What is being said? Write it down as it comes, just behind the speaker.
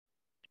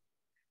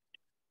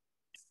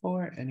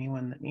for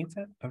anyone that needs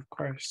it. Of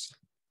course,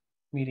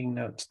 meeting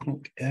notes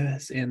link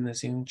is in the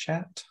Zoom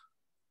chat.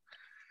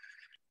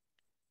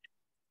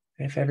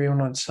 If everyone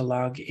wants to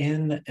log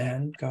in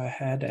and go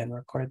ahead and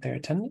record their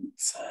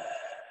attendance.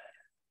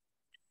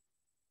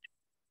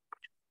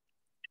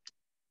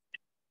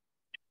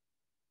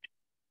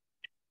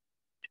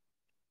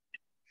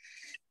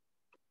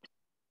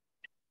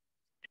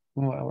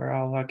 While we're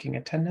all logging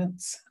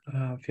attendance,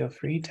 feel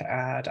free to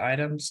add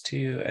items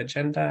to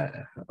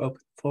agenda,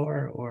 open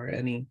floor, or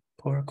any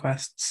pull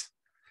requests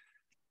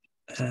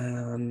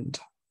and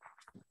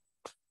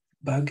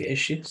bug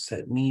issues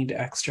that need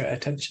extra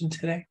attention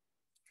today.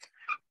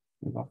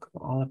 We welcome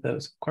all of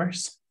those, of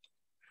course.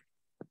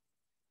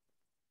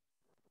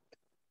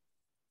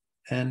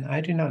 And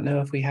I do not know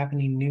if we have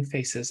any new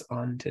faces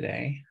on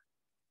today.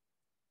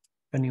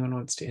 If anyone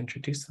wants to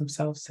introduce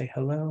themselves, say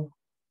hello.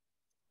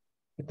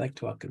 We'd like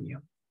to welcome you.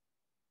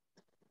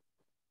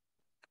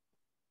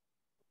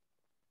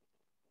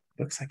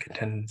 Looks like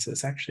attendance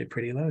is actually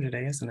pretty low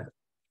today, isn't it?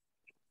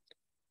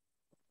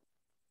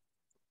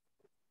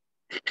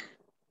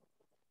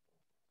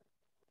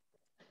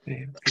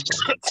 Yeah, people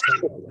get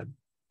still rolling.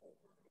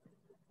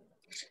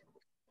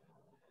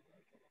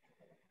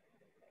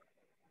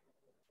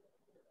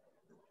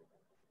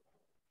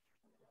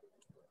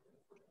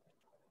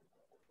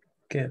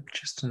 Give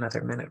just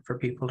another minute for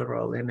people to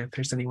roll in if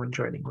there's anyone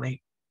joining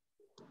late.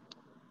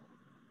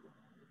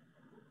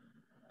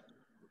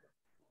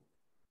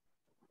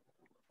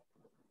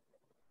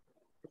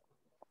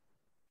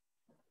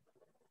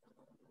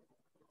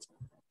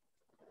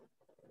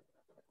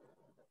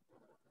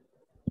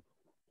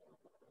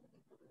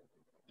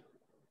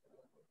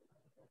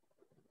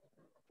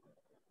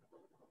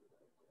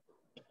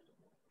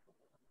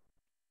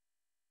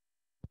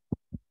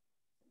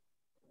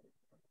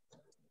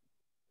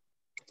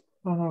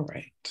 All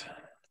right.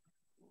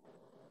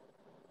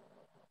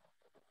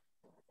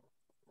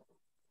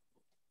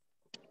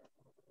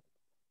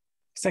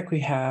 Looks like we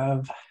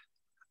have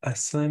a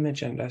slim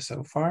agenda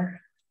so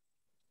far.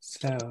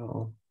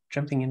 So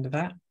jumping into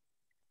that.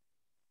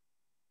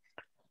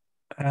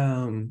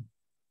 Final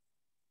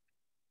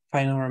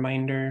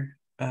reminder,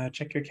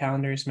 check your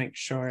calendars, make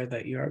sure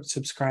that you're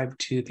subscribed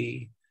to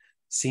the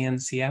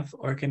CNCF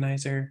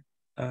organizer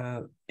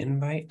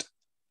invite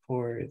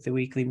for the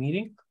weekly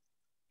meeting.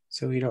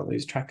 So we don't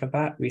lose track of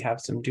that. We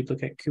have some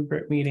duplicate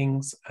KubeVirt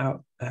meetings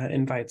out,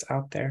 invites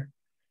out there.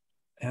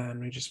 And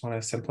we just want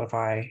to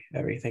simplify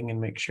everything and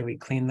make sure we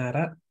clean that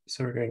up.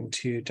 So we're going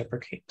to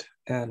deprecate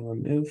and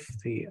remove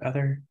the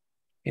other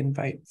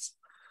invites.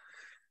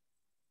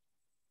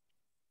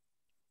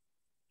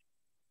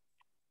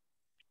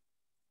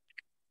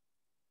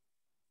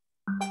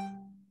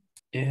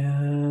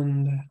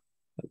 And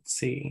let's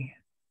see.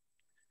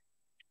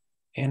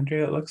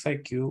 Andrew, it looks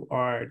like you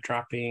are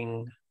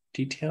dropping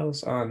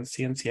details on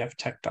CNCF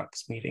Tech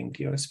Docs meeting.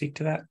 Do you want to speak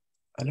to that?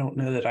 I don't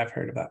know that I've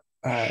heard about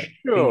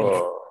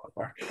Sure.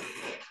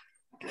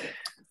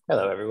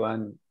 Hello,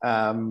 everyone.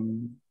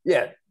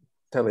 Yeah,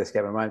 totally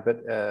escaped my mind,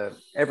 but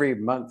every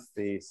month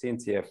the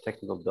CNCF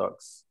Technical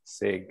Docs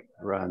SIG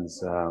runs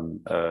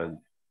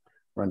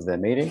their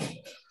meeting,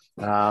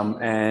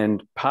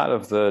 and part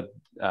of the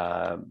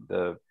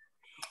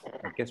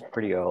I guess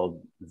pretty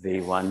old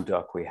V1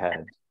 doc we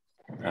had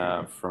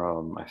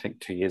from I think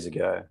 2 years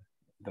ago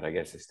that I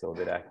guess is still a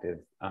bit active.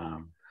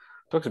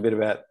 Talks a bit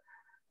about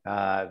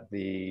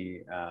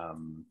the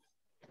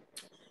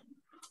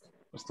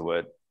what's the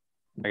word?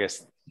 I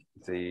guess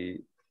the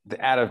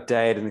out of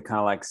date and the kind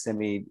of like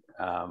semi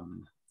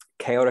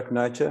chaotic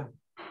nature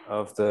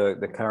of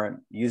the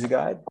current user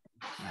guide,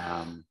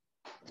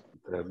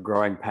 the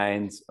growing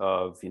pains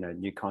of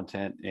new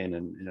content in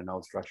an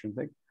old structure and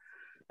thing.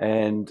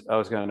 And I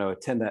was going to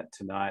attend that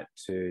tonight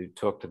to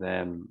talk to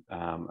them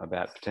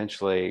about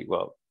potentially,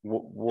 well,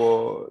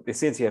 the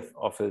CNCF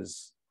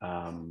offers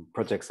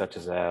projects such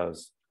as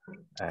ours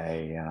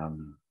a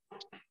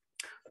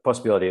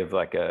possibility of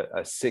like a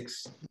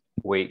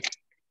 6-week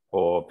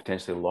or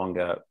potentially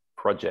longer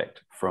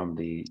project from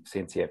the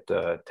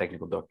CNCF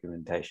technical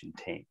documentation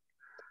team.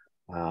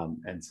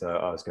 And so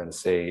I was going to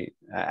see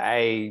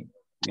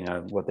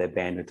what their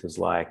bandwidth was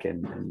like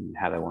and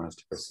how they want us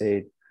to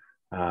proceed.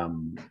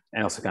 And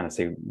also kind of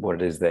see what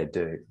it is they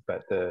do.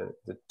 But the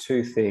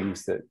two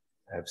things that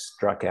have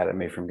struck out at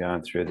me from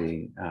going through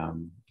the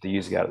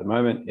user guide at the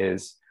moment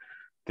is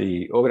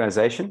the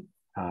organization.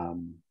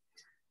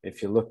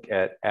 If you look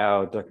at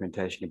our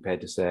documentation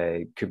compared to,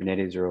 say,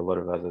 Kubernetes or a lot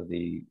of other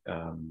the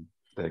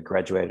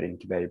graduated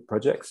incubated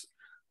projects,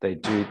 they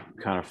do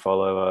kind of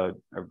follow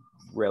a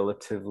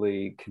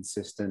relatively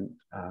consistent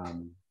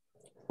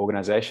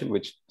organization,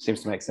 which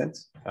seems to make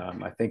sense.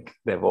 I think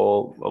they've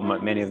all, or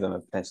many of them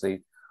have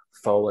potentially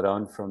followed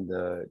on from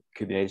the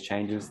Kubernetes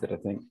changes that I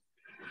think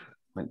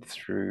went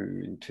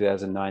through in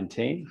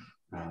 2019,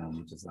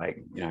 which is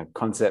like,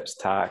 concepts,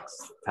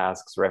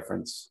 tasks,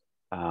 reference,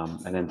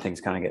 and then things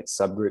kind of get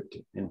subgrouped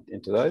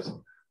into those.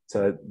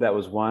 So that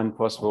was one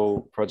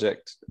possible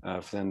project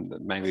for them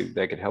that maybe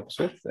they could help us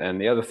with.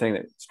 And the other thing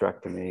that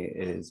struck to me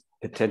is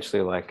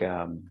potentially like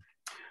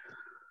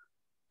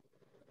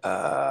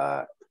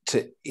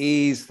to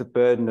ease the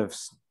burden of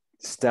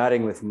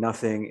starting with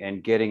nothing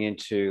and getting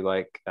into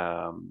like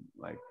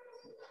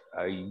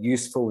a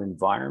useful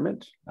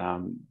environment,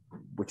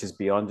 which is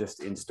beyond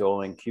just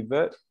installing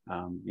KubeVirt.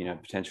 You know,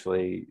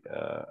 potentially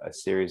a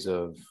series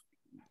of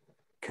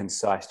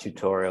concise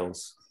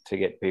tutorials to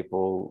get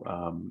people,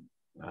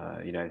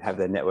 you know, have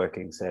their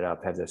networking set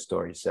up, have their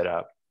storage set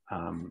up,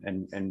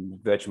 and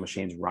virtual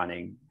machines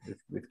running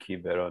with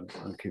KubeVirt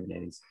on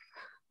Kubernetes.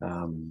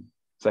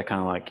 So that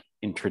kind of like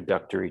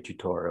introductory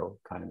tutorial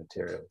kind of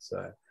material.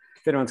 So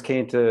if anyone's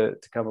keen to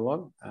come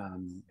along,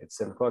 it's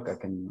 7 o'clock. I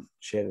can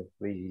share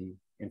the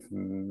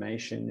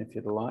information if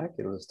you'd like.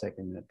 It'll just take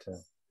a minute to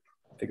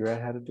figure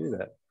out how to do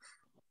that.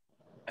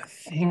 I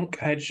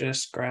think I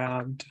just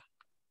grabbed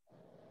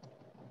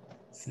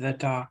the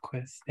doc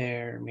with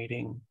their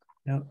meeting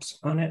notes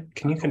on it.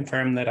 Can you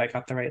confirm that I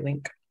got the right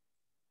link?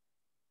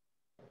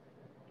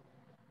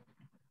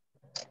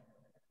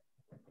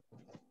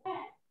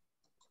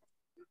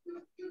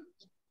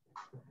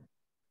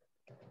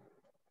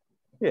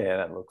 Yeah,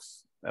 that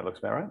looks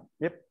about right.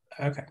 Yep.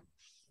 Okay.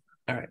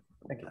 All right.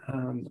 Thank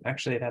you.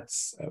 Actually,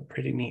 that's a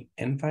pretty neat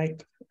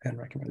invite and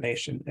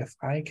recommendation. If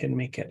I can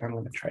make it, I'm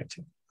going to try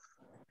to.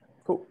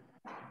 Cool.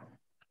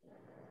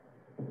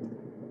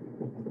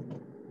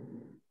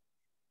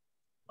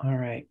 All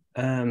right.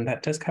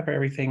 That does cover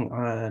everything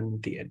on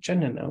the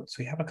agenda notes.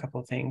 We have a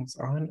couple things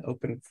on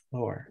open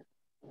floor.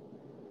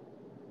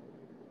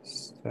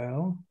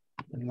 So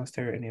unless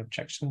there are any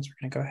objections,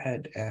 we're going to go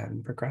ahead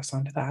and progress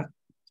on to that.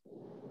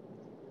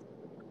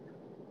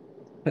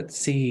 Let's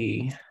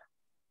see.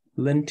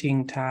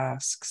 Linting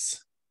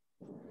tasks.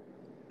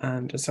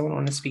 Does someone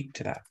want to speak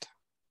to that?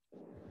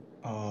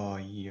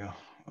 Yeah.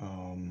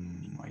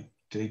 I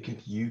take it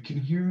you can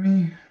hear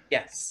me?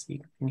 Yes,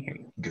 you can hear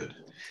you. Good.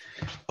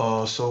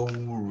 So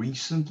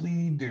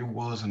recently there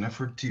was an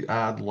effort to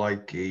add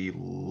like a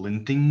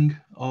linting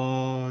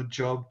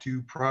job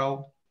to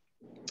Prow,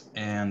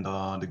 and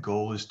the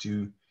goal is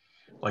to,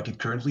 like, it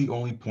currently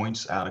only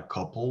points at a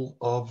couple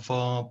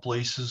of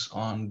places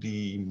on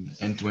the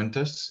end-to-end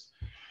tests,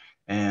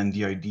 and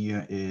the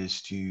idea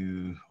is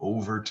to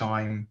over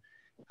time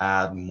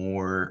add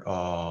more,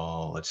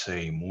 let's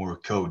say, more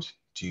code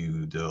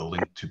to the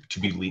link to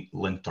be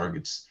lint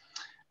targets.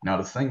 Now,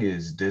 the thing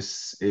is,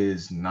 this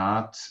is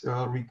not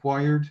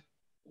required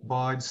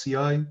by the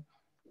CI,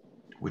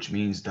 which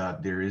means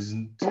that there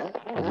isn't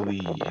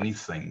really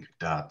anything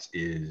that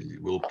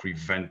will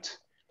prevent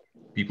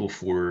people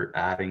for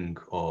adding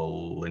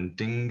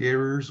linting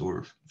errors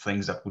or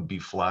things that would be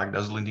flagged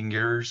as linting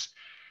errors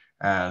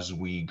as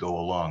we go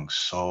along.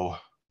 So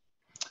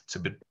it's a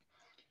bit,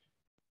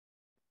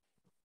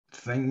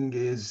 thing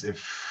is,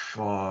 if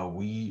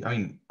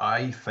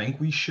I think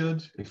we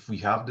should, if we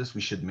have this,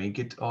 we should make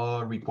it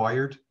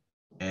required,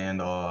 and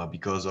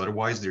because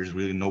otherwise there's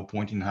really no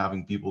point in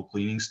having people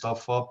cleaning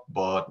stuff up,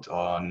 but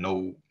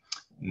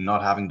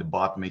not having the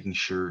bot making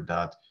sure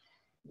that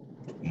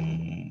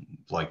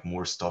like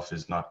more stuff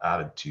is not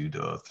added to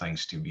the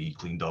things to be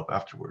cleaned up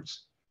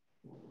afterwards.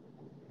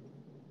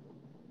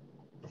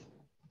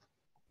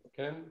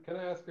 Can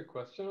I ask a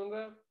question on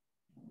that?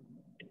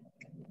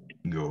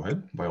 Go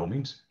ahead, by all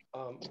means.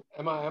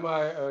 Am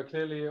I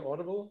clearly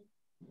audible?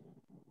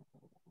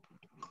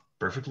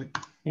 Perfectly.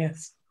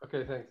 Yes.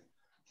 Okay, thanks.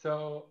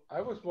 So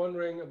I was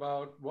wondering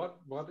about what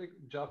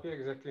job you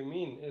exactly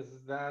mean.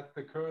 Is that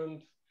the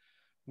current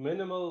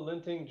minimal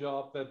linting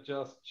job that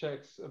just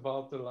checks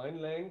about the line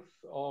length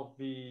of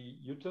the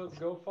utils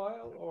go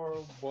file, or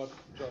what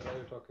job are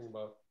you talking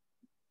about?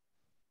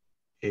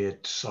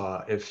 It's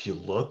if you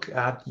look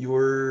at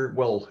your,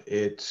 well,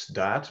 it's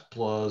that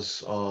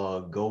plus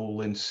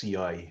GoLint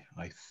CI,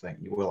 I think.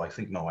 Well, I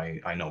think no,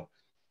 I know.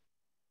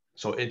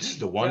 So it's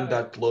the one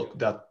that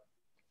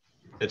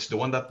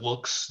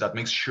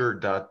makes sure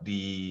that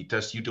the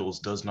test utils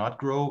does not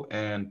grow,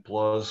 and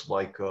plus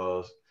like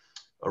a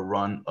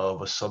run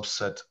of a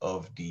subset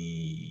of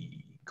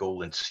the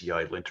GoLint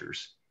CI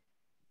linters.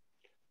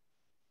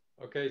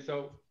 Okay,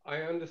 so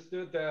I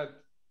understood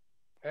that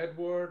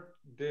Edward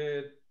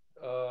did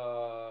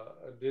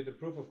a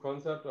proof of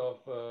concept of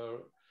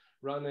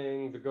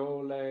running the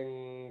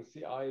Golang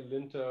CI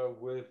linter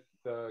with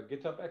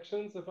GitHub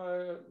Actions, if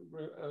I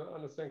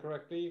understand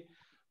correctly.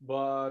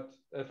 But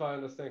if I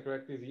understand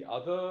correctly, the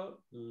other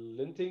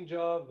linting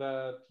job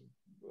that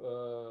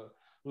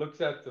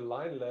looks at the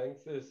line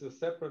length is a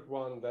separate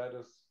one that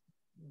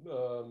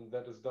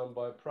is done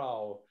by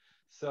Prow.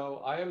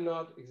 So I am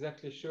not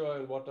exactly sure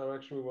in what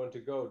direction we want to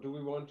go. Do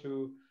we want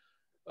to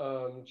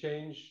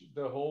change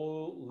the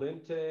whole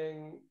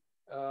linting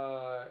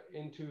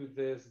into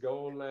this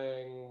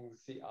Golang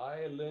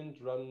CI lint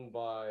run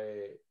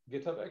by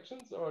GitHub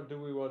Actions, or do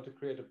we want to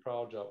create a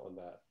Prow job on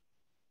that?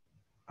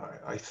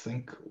 I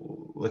think,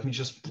 let me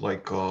just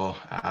like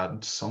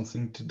add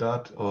something to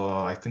that.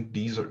 I think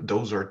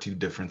those are two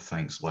different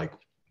things. Like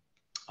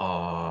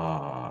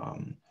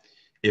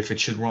if it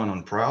should run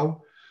on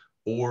Prow,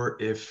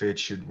 or if it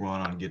should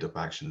run on GitHub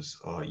Actions.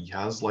 He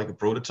has like a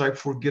prototype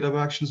for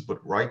GitHub Actions, but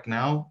right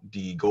now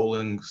the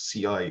Golang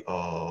CI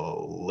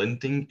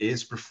linting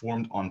is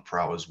performed on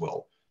Prow as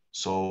well.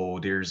 So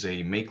there's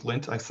a make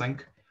lint, I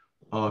think,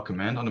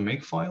 command on the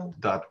make file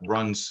that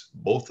runs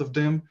both of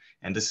them,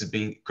 and this is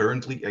being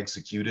currently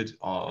executed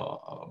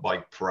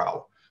by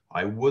Prow.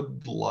 I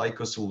would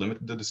like us to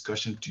limit the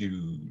discussion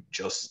to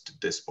just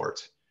this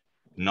part,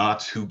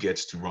 not who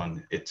gets to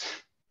run it.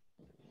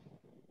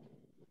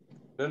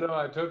 No,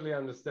 I totally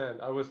understand.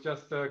 I was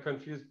just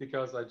confused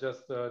because I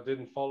just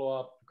didn't follow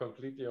up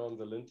completely on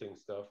the linting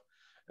stuff.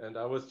 And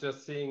I was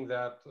just seeing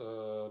that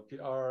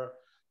PR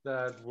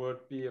that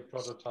would be a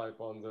prototype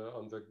on the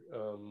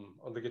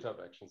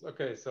GitHub Actions.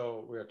 Okay,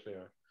 so we are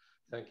clear.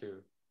 Thank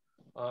you.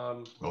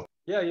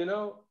 Yeah, you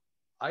know,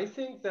 I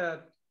think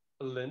that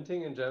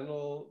linting in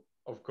general,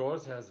 of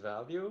course, has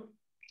value,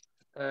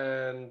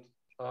 and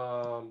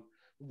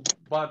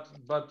but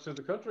to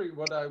the contrary,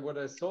 what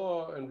I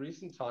saw in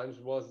recent times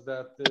was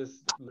that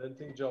this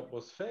linting job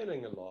was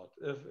failing a lot.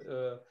 If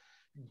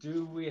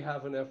do we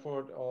have an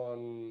effort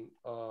on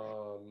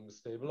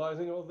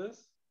stabilizing all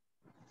this?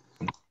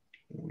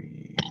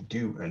 We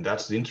do, and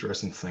that's the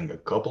interesting thing. A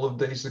couple of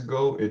days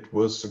ago, it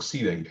was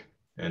succeeding,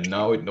 and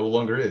now it no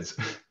longer is.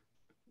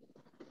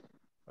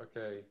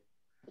 Okay,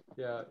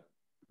 yeah,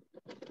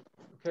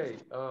 okay.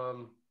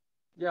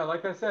 Yeah,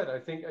 like I said, I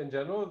think in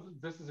general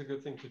this is a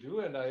good thing to do,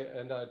 and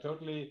I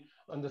totally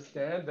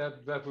understand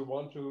that we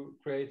want to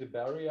create a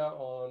barrier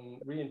on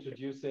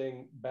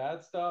reintroducing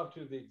bad stuff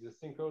to the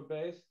existing code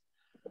base.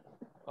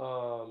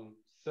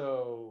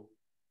 So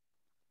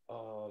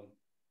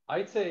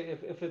I'd say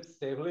if it's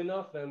stable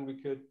enough, then we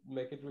could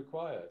make it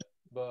required.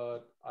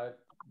 But I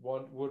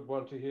would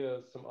want to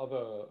hear some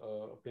other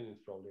opinions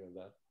probably on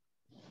that.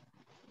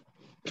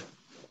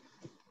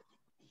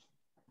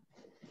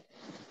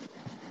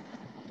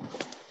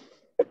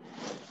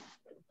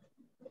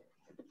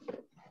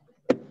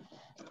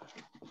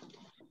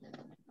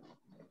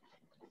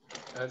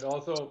 And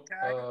also,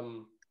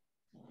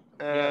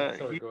 yeah,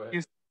 sorry, go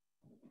ahead.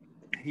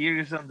 Here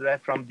is Andre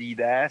from the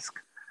desk.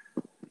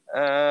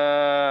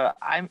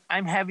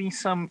 I'm having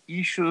some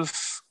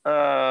issues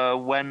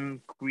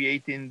when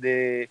creating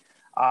the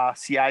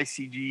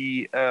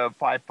CI/CD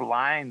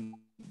pipeline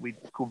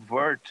with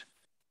KubeVirt.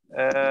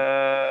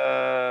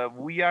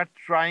 We are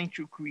trying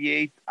to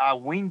create a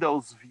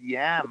Windows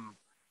VM,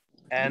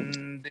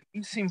 and the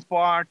missing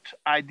part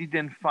I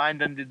didn't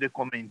find in the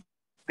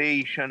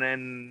documentation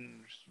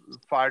and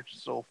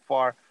so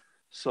far,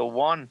 so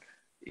on,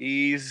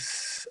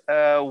 is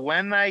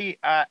when I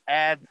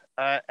add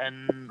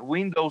an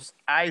Windows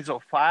ISO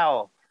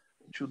file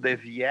to the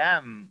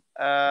VM,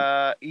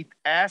 it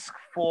asks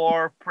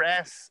for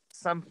press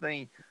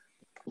something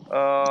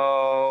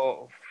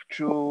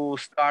to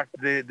start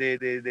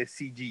the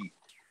CD.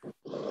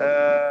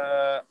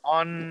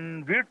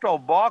 On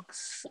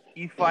VirtualBox,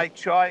 if I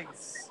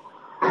choose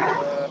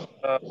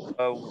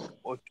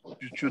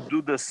to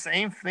do the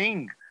same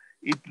thing,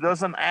 it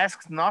doesn't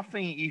ask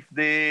nothing if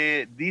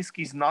the disk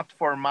is not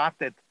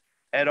formatted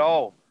at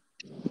all.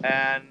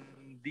 And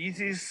this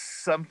is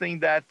something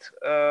that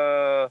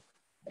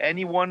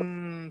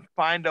anyone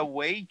find a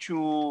way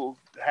to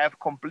have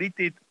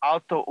completed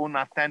auto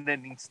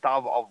unattended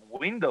install of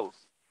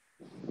Windows,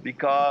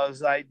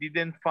 because I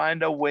didn't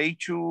find a way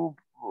to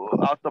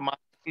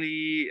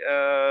automatically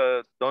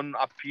don't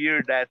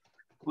appear that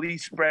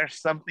please press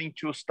something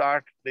to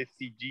start the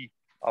CD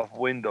of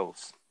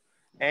Windows.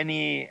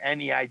 Any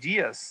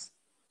ideas?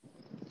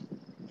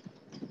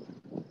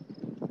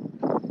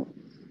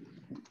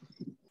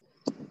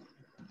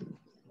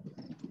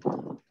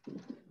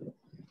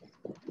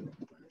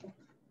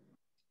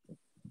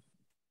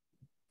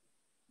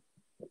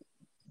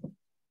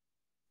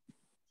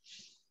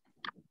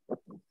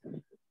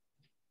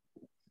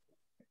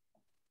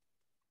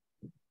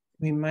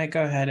 We might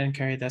go ahead and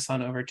carry this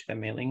on over to the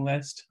mailing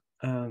list.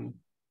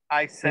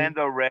 I sent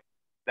already,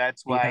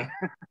 that's why.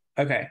 Yeah.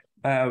 Okay.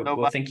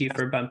 Well, thank you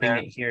for bumping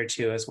it here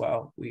too as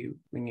well. We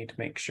need to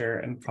make sure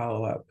and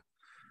follow up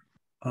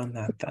on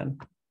that then.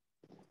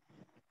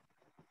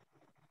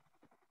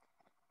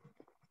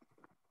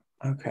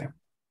 Okay.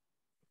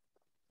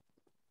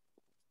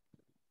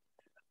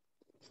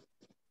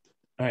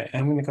 All right,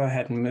 I'm going to go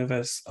ahead and move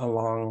us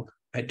along.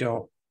 I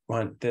don't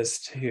want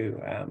this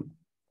to,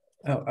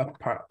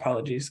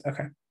 apologies.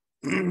 Okay.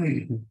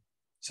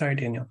 Sorry,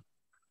 Daniel.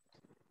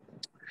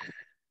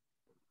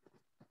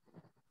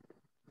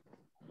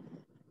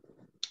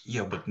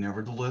 Yeah, but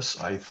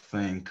nevertheless, I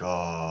think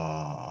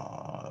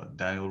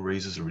Daniel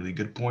raises a really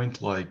good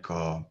point. Like,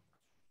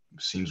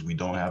 seems we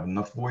don't have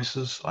enough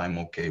voices. I'm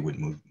okay with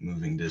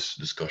moving this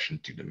discussion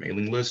to the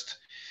mailing list.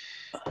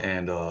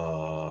 And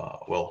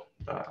well,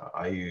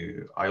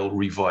 I'll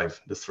revive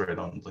the thread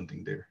on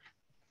linting there.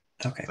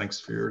 Okay. Thanks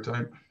for your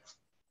time.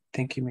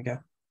 Thank you,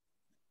 Miguel.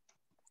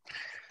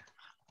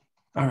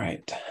 All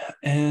right,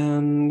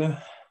 and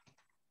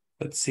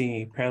let's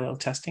see, parallel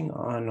testing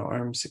on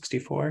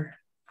ARM64.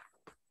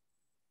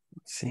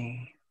 Let's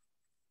see.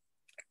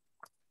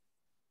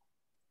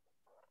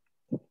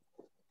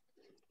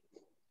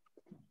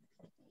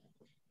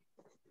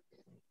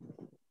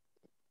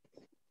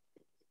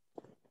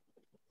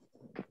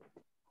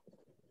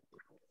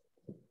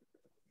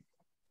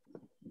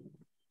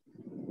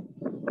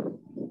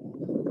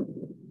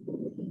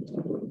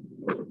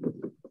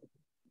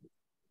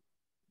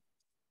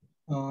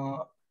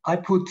 I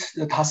put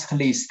the task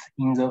list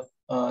in the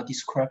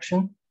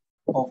description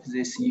of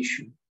this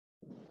issue.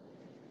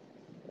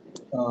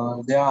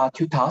 There are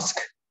two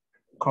tasks: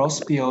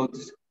 cross-build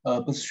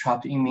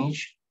bootstrap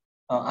image.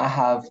 I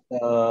have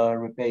the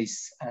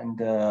rebase and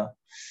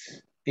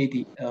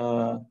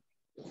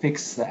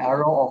fix the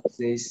error of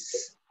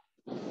this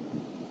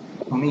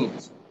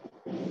commit.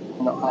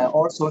 And I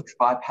also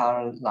try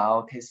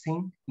parallel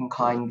testing in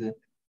kind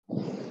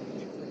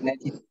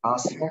native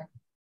cluster.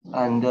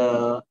 And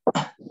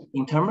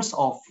in terms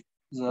of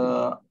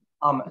the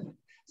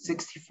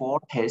ARM64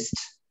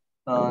 tests,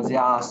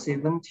 there are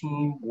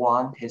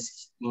 71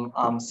 tests in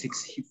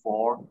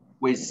ARM64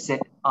 with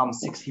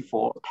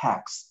ARM64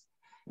 tags.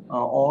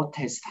 All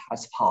tests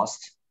has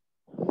passed,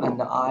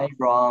 and I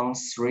run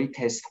three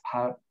tests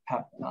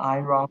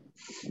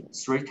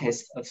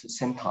at the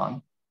same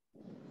time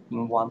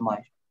in one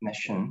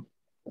machine.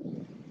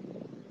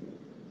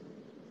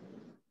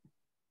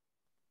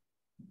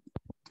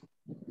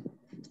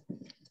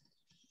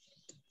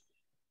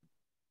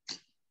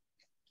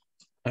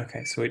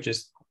 Okay, so we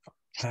just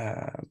do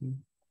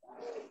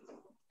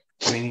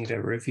we need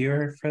a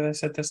reviewer for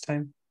this at this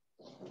time?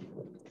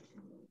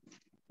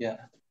 Yeah.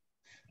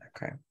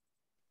 Okay.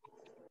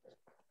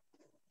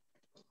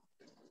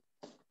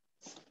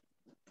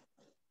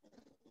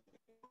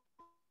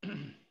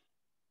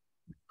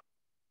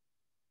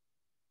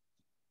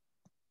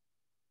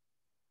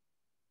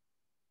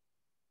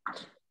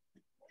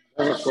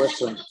 I have a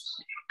question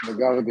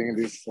regarding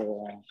these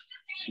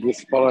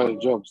parallel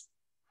jobs.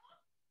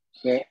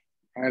 I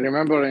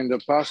remember in the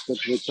past that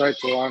we tried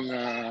to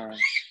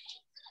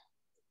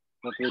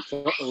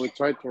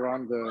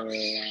run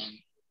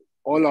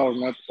all our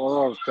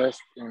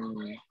tests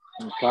in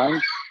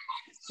kind,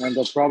 and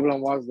the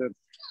problem was that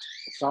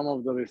some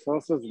of the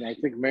resources, and I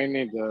think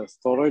mainly the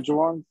storage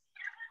ones,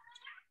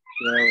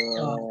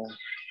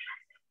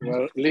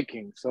 were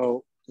leaking.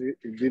 So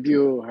did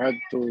you had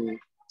to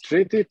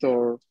treat it,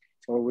 or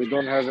we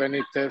don't have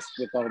any tests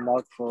that are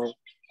marked for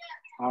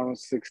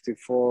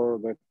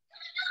ARM64 that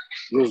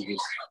use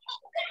this?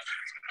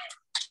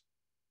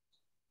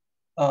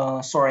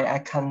 Sorry, I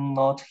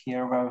cannot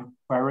hear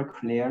very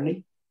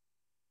clearly.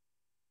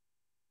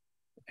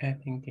 I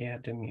think you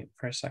had to mute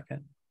for a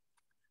second.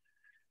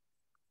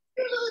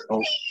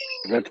 Oh,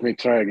 let me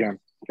try again.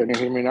 Can you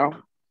hear me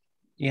now?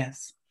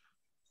 Yes.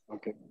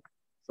 Okay.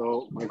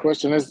 So my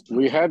question is,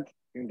 we had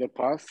in the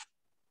past,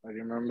 I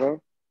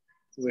remember,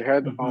 we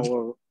had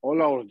all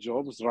our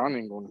jobs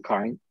running on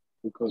kind,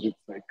 because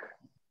it's like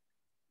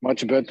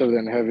much better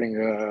than having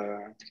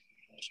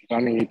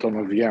running it on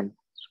a VM.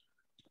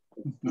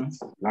 It's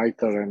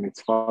lighter and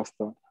it's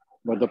faster.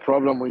 But the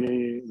problem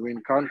we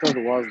encountered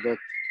was that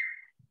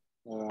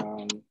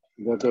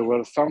that there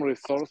were some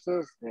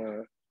resources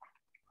like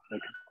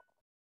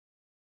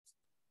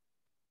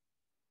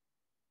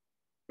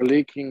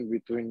leaking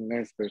between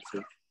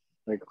namespaces.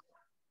 Like,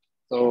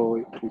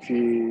 so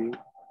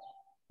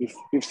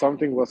if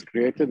something was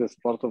created as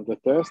part of the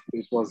test,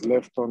 it was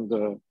left on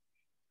the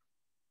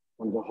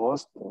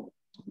host,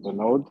 the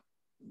node,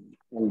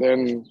 and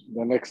then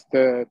the next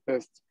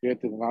test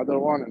created another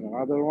one and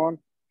another one,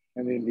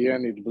 and in the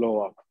end it blew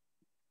up.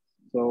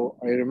 So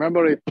I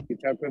remember it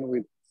happened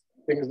with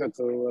things that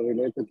were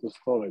related to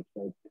storage,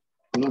 like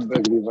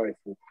loopback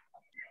devices.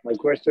 My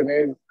question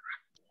is,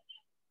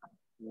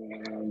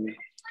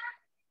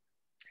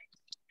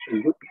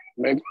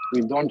 maybe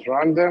we don't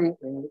run them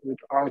with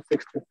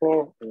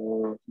ARM64,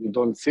 or you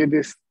don't see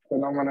this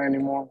phenomenon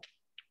anymore?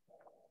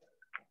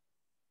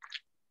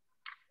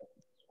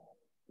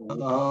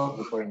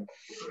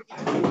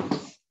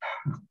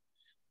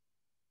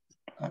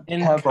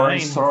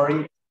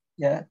 Sorry.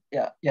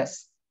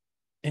 Yes.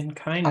 In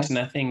kind,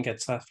 nothing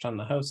gets left on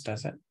the host,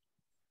 does it?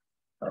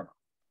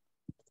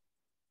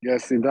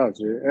 Yes, it does.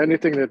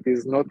 Anything that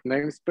is not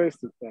namespace,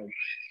 it does.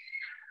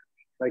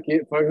 Like,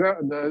 for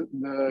example,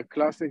 the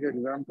classic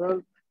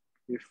example,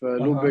 if a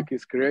loopback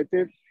is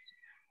created,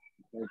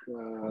 like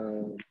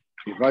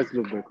device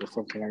loopback or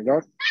something like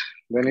that,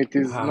 then it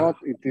is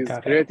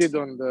created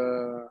on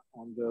the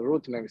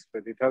root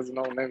namespace. It has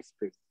no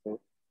namespace,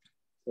 so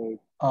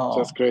it's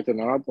just created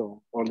another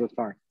all the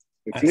time.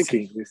 It's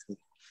leaking. This is.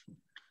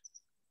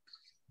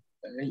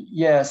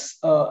 Yes,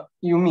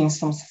 you mean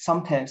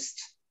some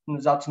tests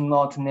that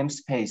not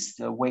namespace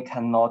we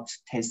cannot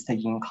test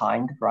in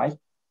kind, right?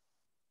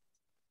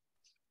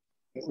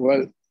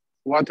 Well,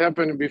 what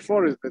happened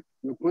before is that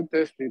you could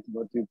test it,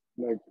 but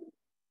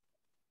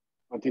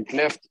it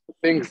left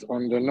things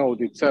on the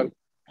node itself,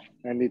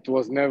 and it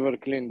was never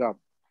cleaned up.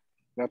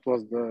 That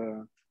was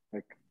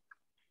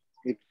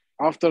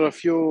after a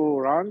few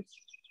runs,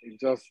 it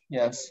just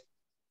that's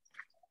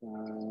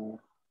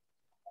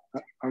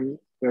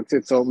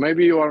it. So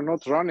maybe you are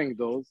not running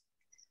those,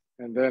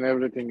 and then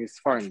everything is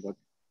fine. But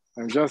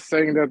I'm just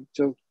saying that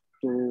just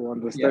to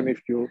understand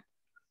if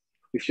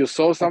you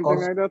saw something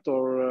like that,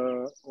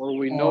 or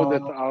we know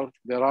that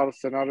there are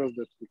scenarios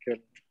that we can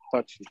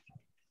touch it.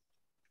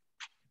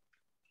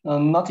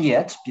 Not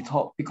yet,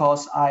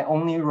 because I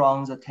only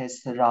run the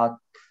test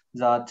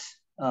that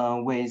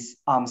with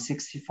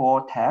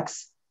ARM64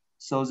 tags.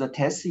 So the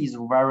test is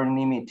very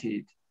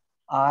limited.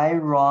 I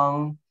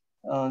run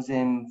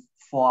them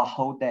for a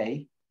whole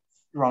day,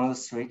 run the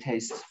 3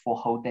 tests for a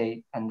whole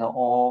day, and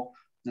all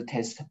the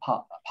tests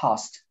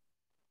passed.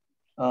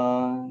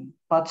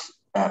 But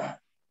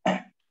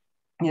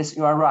yes,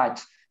 you are right.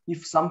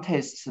 If some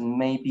tests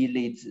maybe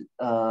lead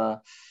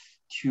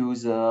to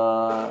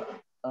the,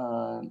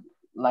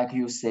 like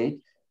you said,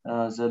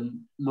 the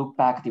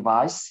loopback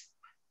device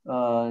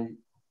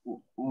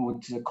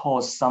would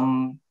cause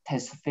some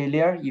test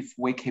failure. If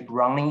we keep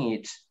running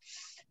it,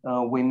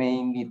 we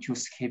may need to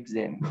skip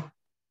them.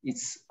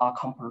 It's a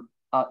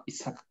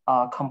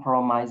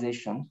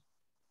compromisation.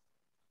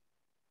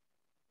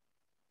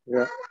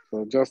 Yeah.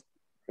 So just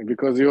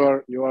because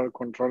you are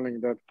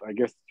controlling that, I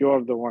guess you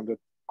are the one that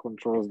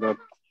controls that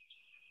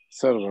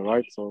server,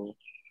 right? So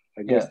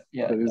I guess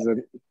there is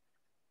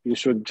you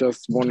should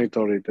just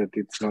monitor it that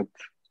it's not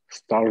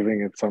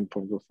starving at some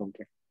point or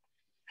something.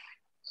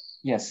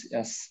 Yes,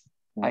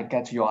 I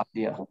get your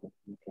idea. Okay.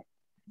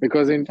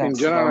 Because in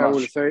general, I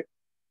will say,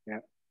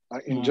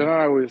 in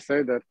general, I will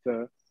say that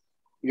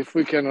if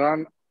we can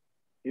run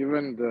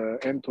even the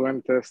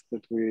end-to-end test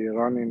that we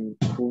run in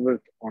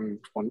KubeVirt on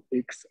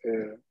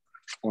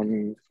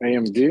on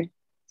AMD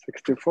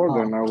 64,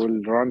 then I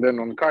will run them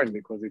on Kind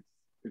because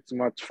it's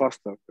much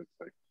faster. It's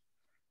like,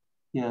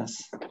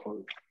 yes,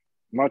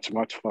 much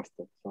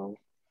faster. So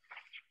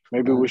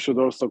maybe we should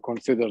also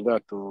consider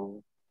that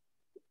to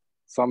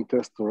some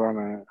tests to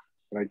run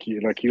like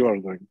you are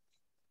doing.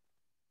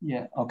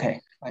 Yeah.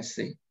 Okay. I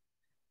see.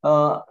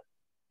 So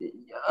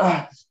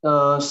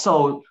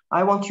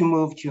I want to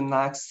move to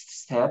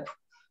next step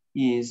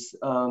is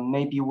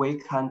maybe we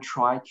can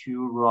try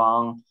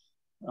to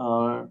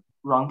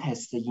run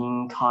test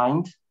in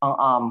Kind on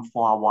ARM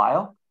for a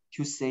while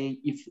to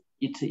see if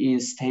it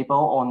is stable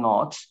or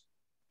not.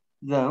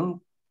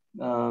 Then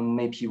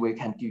maybe we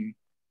can do,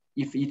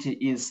 if it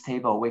is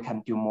stable, we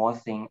can do more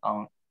thing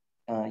on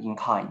in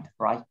Kind,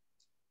 right?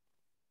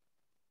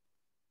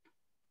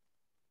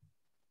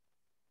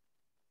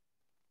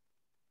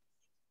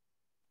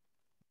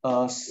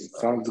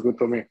 Sounds good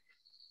to me.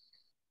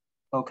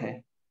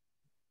 Okay.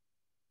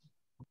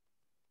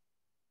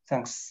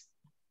 Thanks.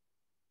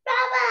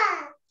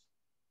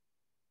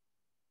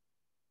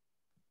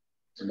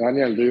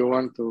 Daniel, do you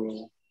want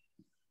to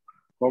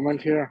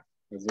comment here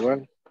as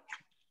well?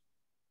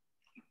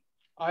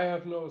 I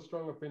have no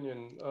strong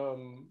opinion,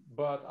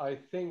 but I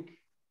think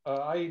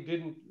I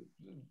didn't,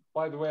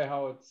 by the way,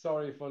 Howard,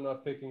 sorry for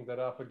not picking that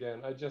up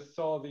again. I just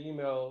saw the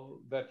email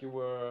that you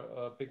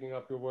were picking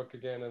up your work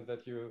again and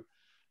that you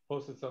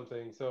posted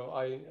something. So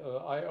I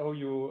owe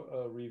you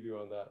a review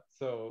on that.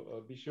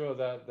 So be sure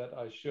that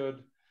I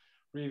should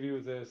review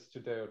this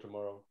today or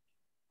tomorrow.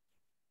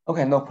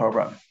 Okay, no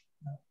problem.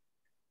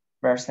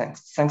 Very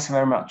thanks. Thanks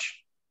very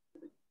much.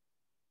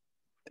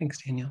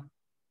 Thanks, Daniel.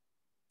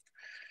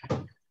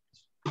 All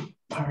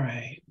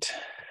right.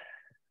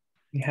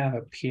 We have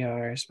a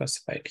PR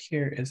specified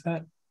here. Is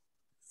that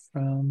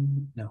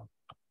from, no.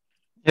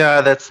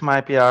 Yeah, that's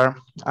my PR.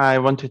 I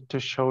wanted to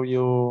show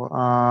you,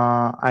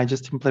 I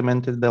just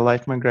implemented the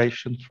live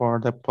migration for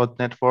the pod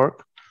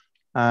network,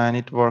 and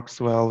it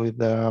works well with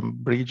the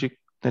bridge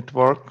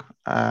network.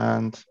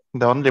 And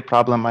the only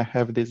problem I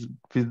have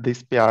with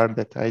this PR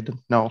that I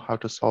don't know how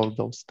to solve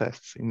those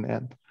tests in the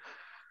end.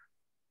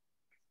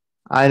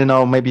 I don't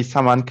know, maybe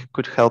someone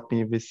could help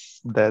me with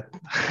that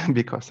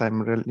because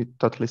I'm really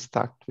totally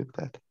stuck with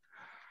that.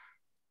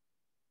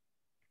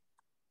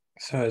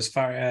 So as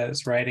far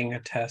as writing a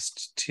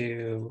test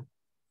to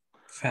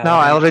no,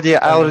 I already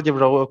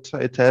wrote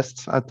a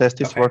test. A test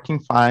is working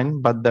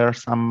fine, but there are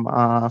some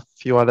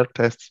few other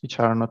tests which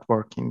are not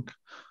working.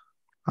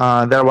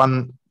 There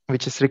one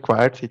which is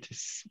required. It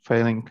is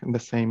failing in the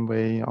same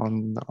way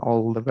on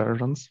all the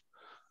versions.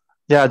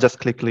 Yeah, just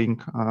click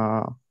link.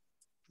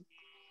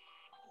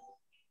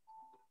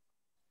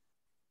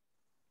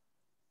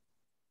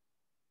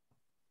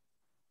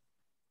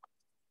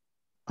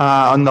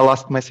 On the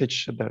last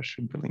message, there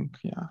should be a link.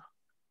 Yeah.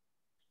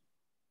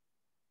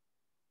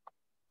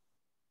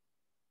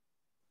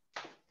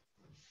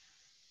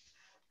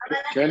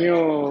 Can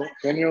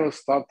you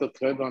start the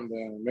thread on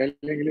the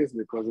mailing list,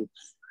 because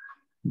it's,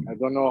 I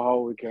don't know how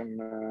we can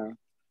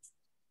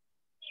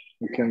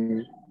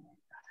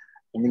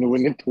I mean, we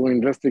need to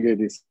investigate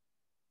this,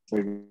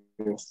 I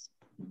guess.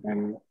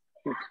 And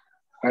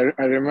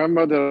I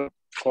remember the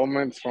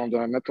comments from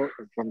the network,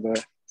 from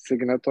the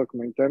SIG network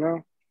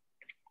maintainer.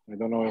 I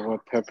don't know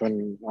what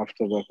happened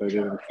after that. I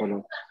didn't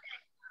follow.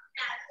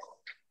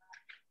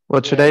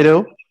 What should I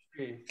do?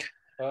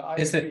 I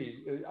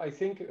agree. I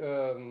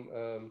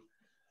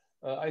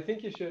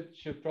think you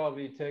should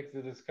probably take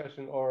the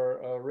discussion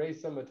or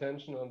raise some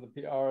attention on the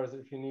PRs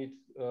if you need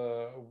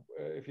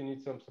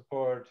some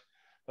support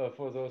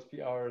for those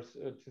PRs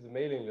to the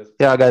mailing list.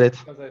 Yeah, I got it.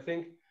 Because I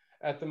think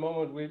at the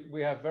moment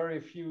we have very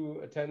few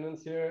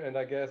attendants here, and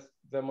I guess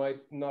there might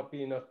not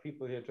be enough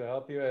people here to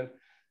help you. And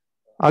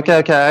Okay,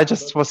 okay. I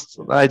just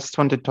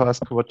wanted to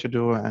ask what you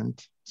do,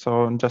 and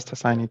so just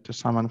assign it to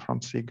someone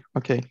from SIG.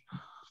 Okay.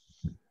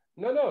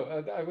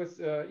 No, I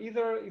was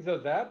either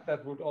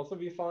that would also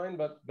be fine,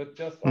 but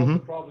just also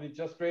probably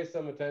just raise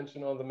some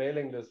attention on the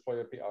mailing list for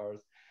your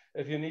PRs.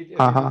 If you need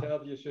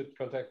help, you should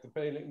contact the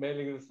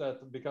mailing list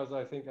because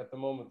I think at the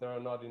moment there are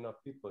not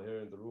enough people here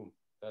in the room.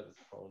 That is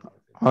the problem, I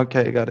think.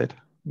 Okay, got it.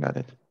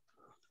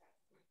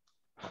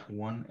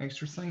 One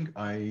extra thing,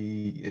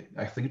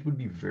 I think it would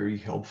be very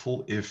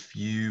helpful if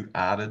you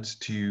added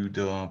to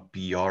the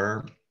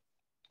PR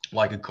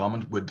like a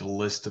comment with the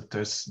list of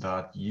tests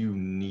that you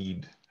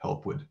need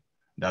help with.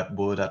 That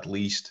would at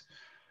least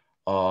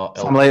help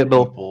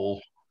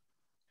people.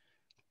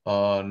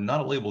 Not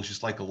a label,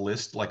 just like a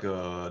list, like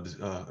a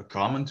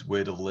comment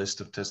with a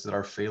list of tests that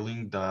are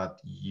failing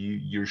that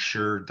you're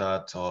sure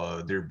that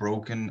they're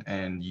broken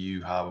and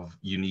you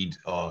need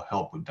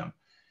help with them.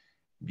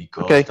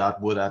 Because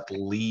that would at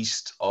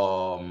least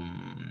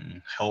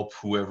help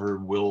whoever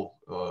will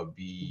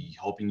be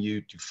helping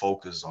you to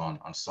focus on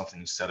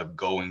something instead of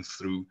going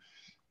through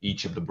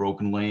each of the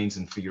broken lanes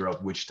and figure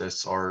out which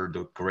tests are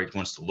the correct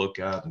ones to look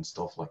at and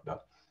stuff like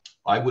that.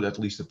 I would at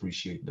least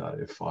appreciate that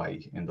if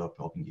I end up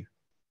helping you.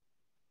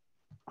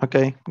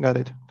 Okay, got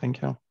it.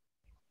 Thank you.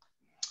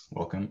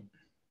 Welcome.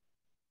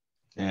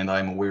 And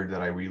I'm aware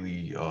that I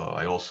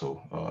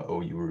also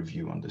owe you a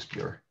review on this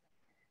PR.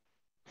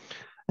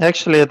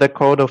 Actually, the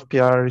code of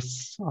PR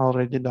is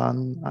already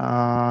done.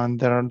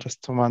 There are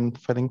just one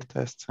failing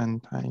tests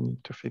and I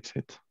need to fix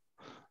it.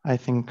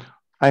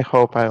 I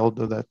hope I'll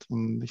do that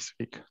in this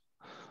week.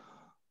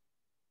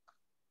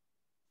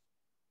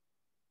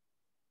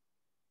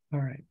 All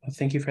right, well,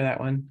 thank you for that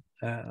one.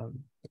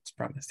 It's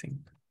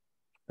promising.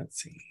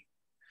 Let's see.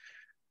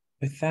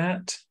 With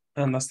that,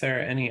 unless there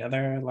are any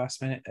other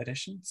last minute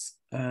additions,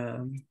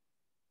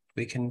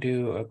 we can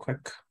do a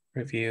quick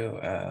review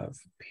of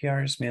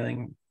PR's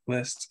mailing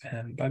list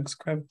and bug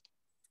scrub.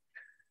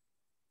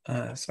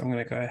 So I'm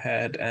going to go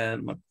ahead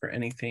and look for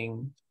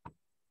anything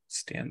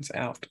stands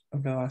out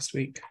over the last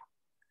week.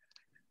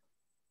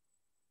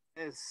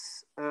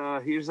 Yes,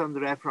 here's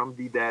Andre from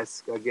the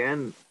desk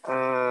again.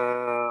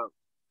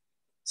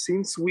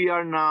 Since we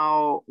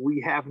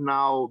have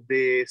now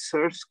the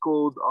source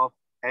code of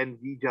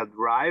NVIDIA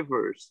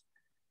drivers,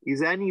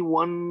 is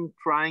anyone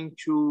trying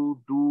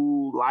to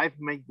do live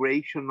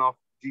migration of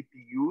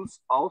GPUs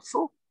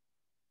also?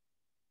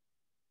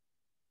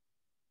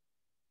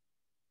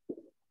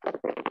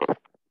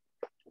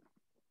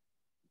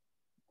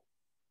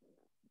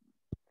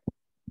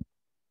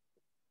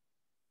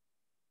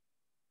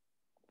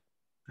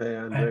 Hey,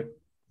 Andre.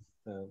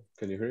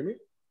 Can you hear me?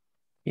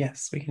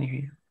 Yes, we can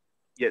hear you.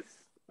 Yes.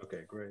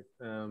 Okay, great.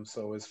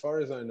 So as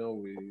far as I know,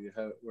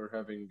 we're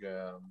having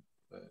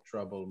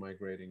trouble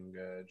migrating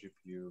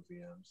GPU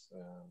VMs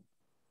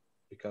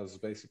because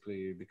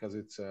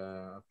it's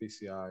a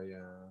PCI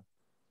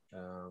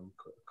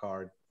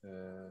card.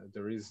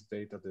 There is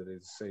data that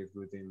is saved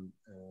within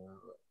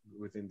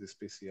this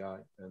PCI,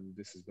 and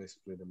this is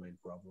basically the main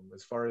problem.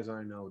 As far as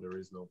I know, there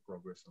is no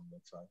progress on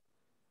that side.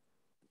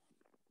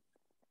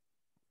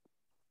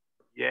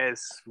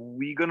 Yes,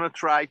 we're gonna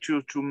try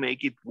to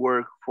make it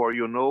work for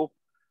you. Know,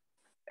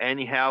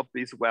 any help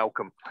is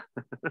welcome.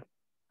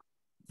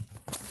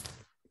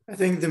 I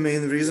think the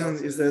main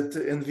reason is that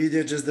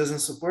NVIDIA just doesn't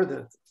support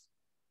that.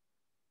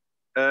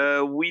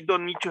 We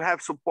don't need to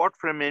have support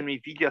from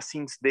NVIDIA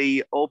since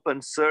they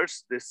open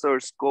source the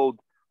source code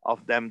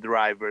of them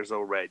drivers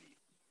already.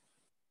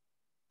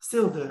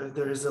 Still,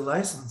 there is a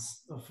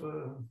license of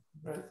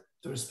right,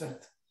 to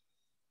respect.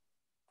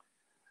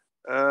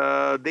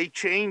 They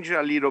change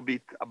a little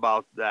bit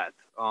about that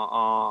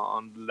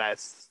on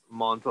last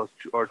month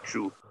or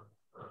two,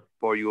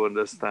 for you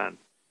understand.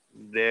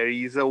 There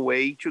is a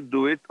way to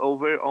do it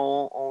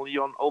only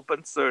on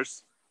open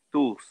source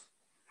tools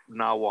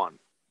now on.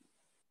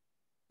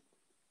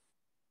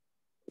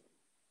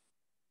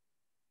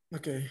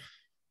 Okay.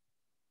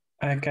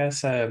 I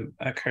guess a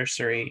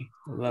cursory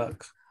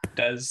look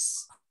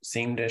does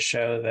seem to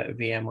show that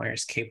VMware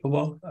is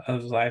capable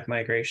of live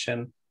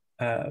migration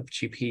of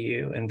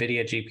GPU,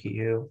 NVIDIA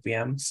GPU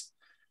VMs.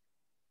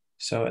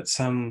 So at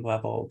some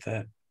level,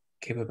 the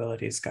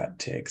capabilities got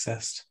to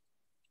exist.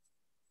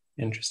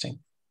 Interesting.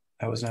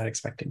 I was not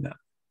expecting that.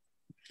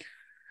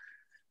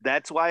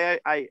 That's why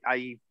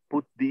I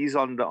put these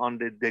on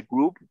the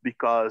group,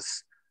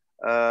 because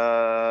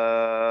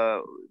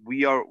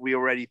we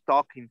already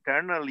talk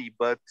internally,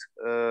 but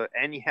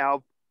any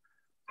help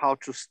how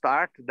to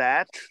start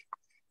that,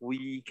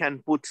 we can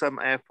put some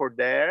effort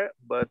there,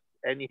 but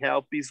any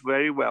help is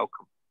very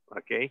welcome.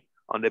 Okay,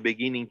 on the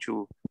beginning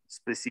to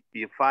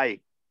specify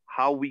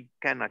how we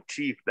can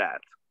achieve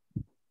that.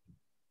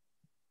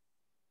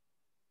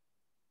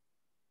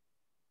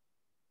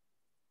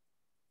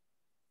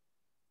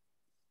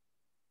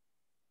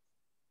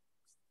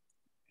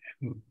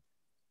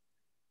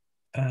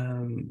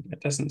 It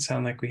doesn't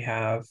sound like we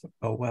have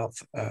a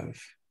wealth of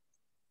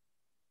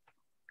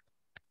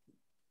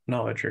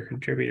knowledge or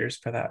contributors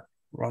for that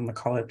on the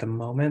call at the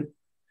moment.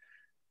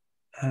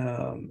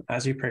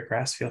 as we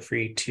progress, feel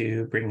free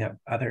to bring up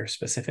other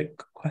specific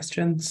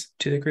questions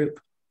to the group.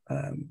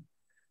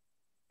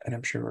 And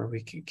I'm sure where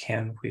we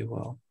can, we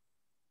will.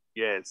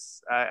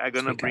 Yes, I'm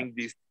gonna bring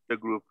this to the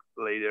group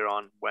later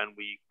on when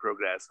we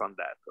progress on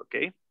that,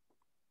 okay?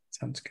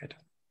 Sounds good.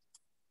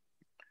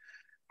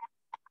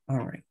 All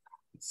right,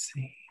 let's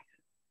see.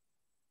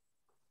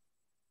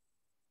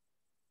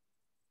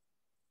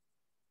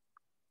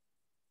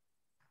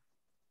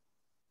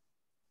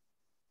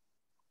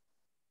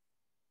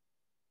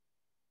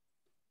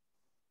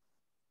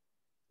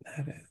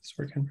 That is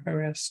work in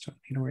progress. Don't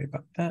need to worry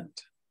about that.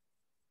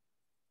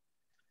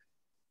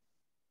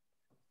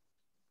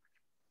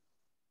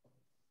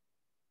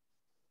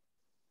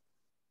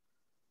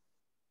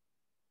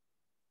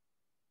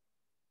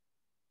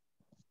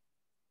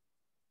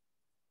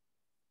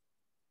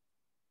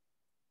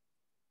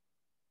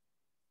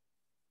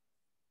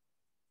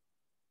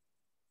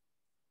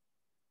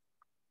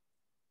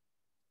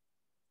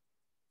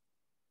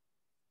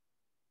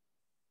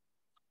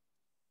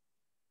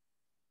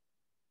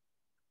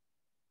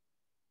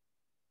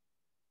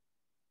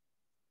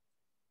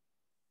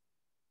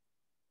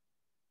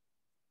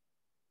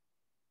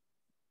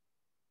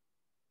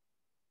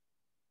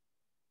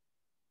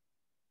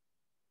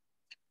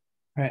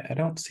 All right, I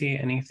don't see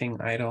anything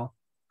idle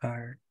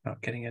or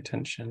not getting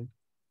attention.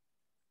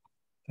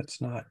 That's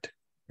not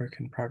work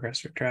in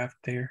progress or draft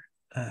there.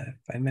 If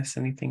I miss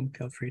anything,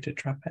 feel free to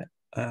drop it.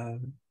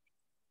 The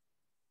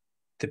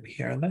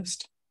PR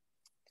list.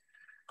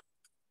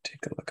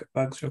 Take a look at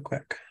bugs real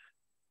quick.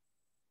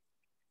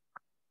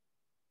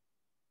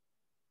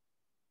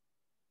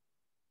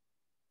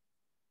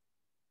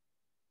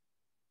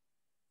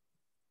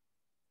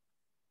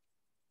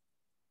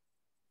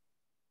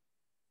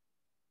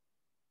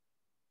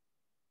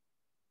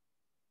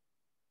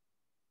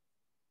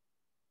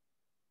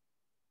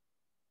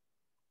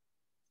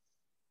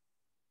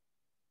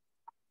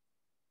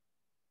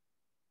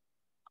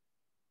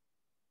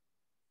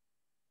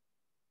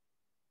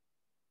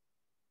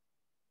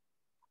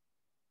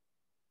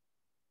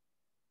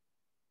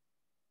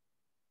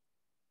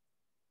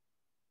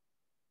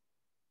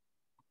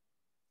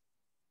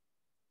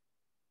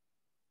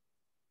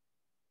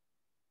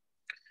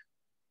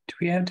 Do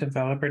we have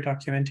developer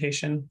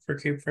documentation for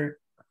KubeVirt?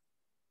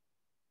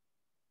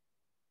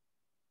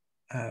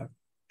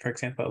 For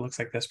example, it looks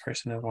like this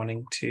person is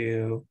wanting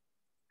to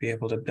be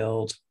able to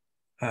build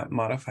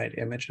modified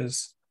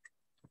images.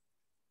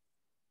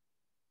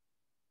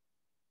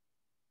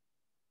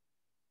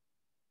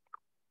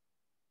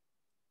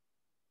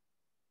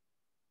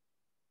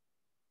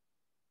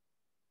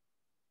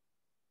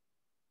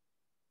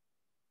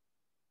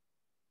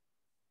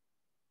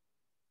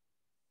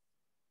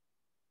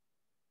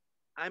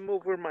 I'm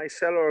over my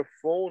cellular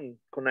phone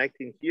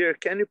connecting here.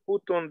 Can you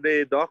put on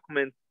the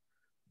document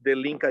the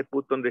link I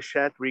put on the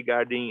chat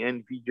regarding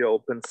NVIDIA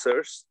open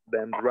source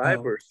then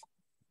drivers? Oh.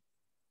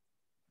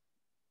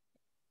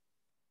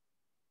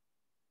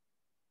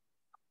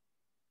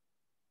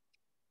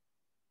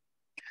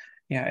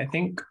 Yeah, I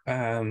think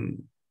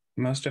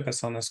most of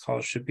us on this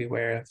call should be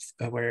aware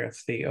of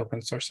the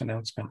open source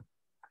announcement.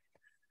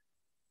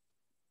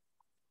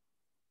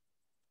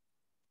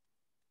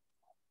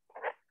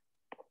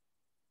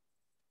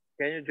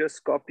 Can you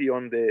just copy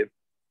on the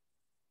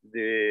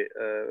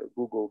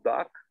Google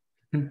Doc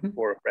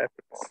for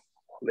reference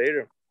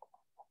later?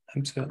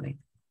 Absolutely.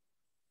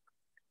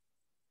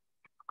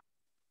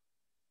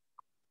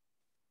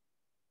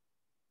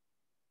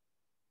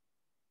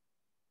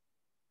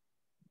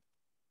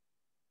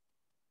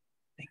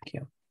 Thank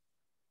you.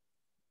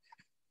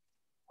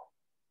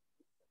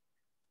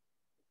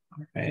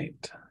 All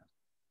right.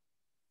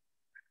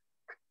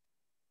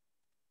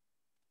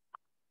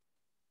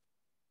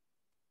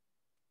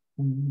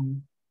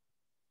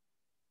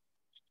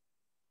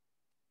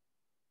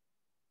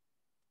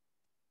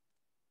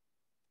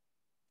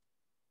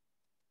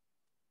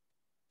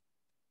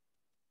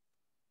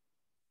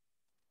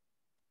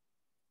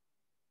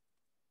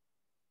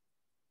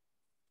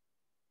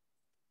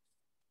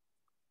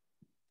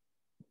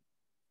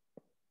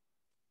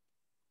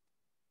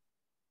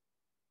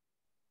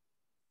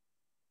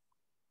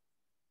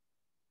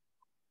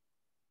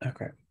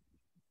 Okay.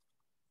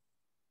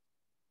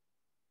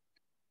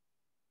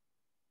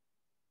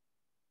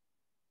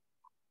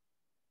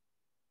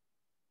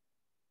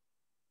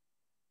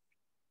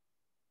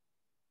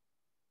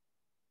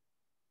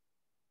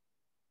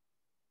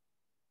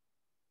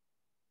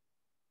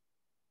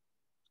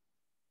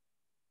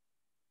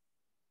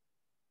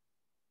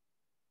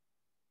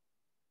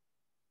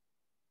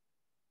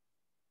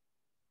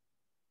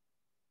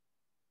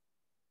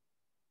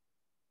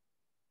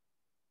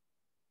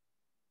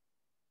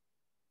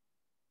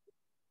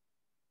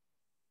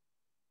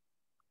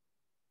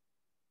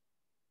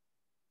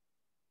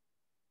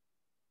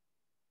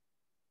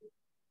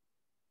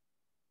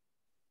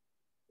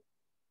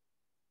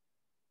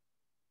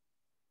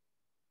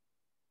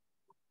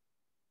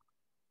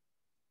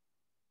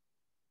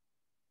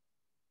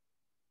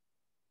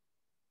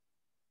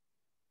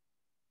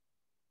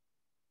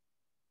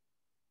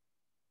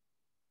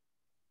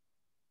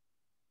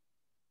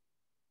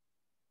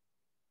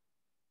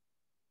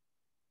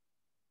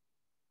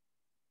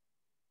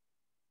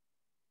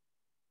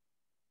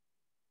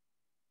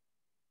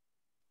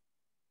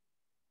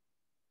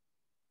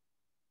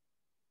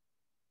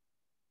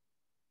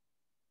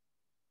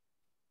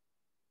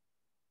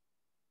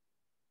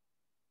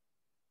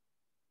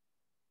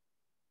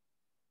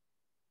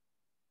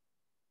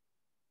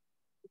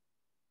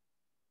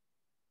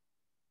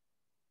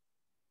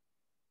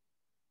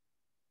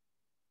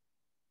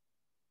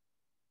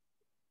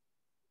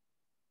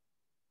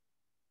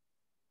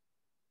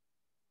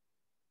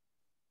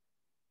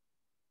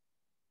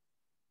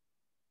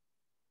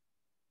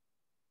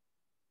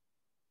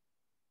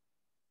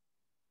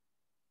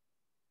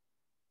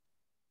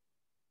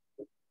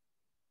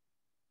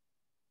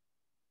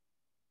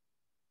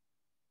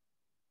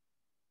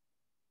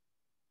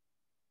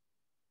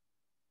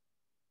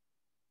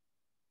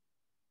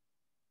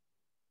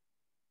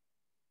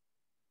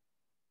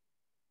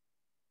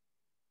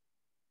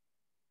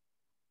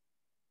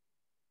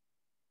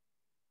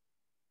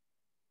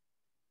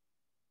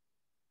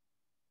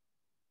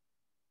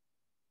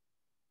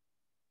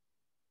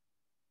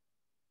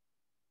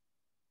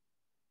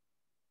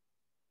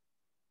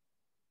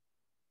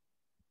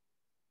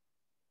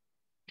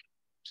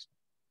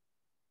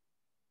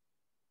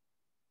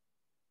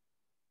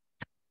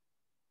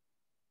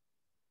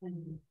 Do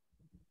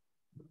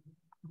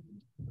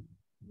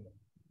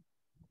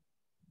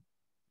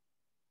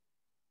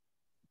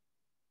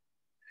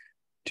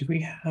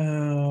we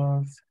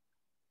have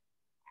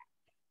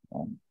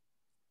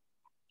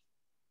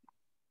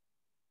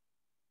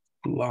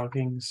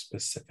logging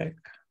specific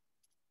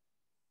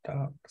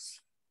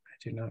docs? I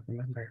do not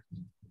remember.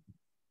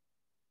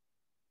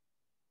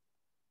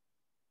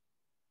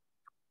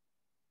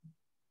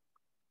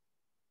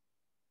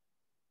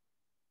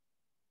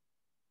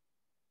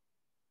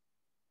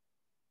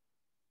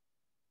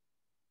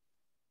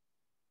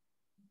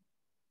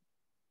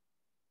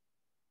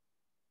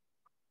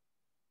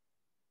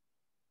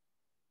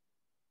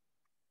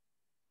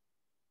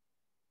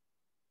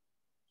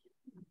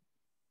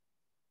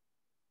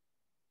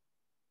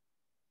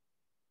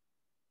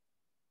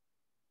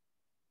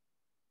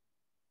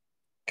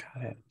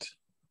 Got it.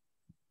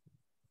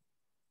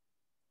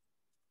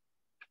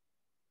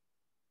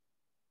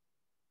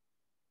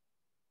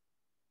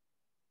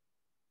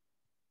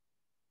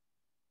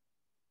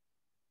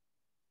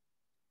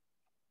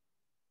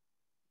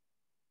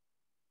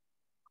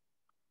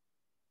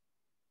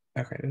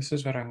 Okay, this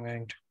is what I'm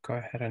going to go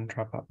ahead and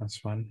drop out this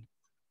one.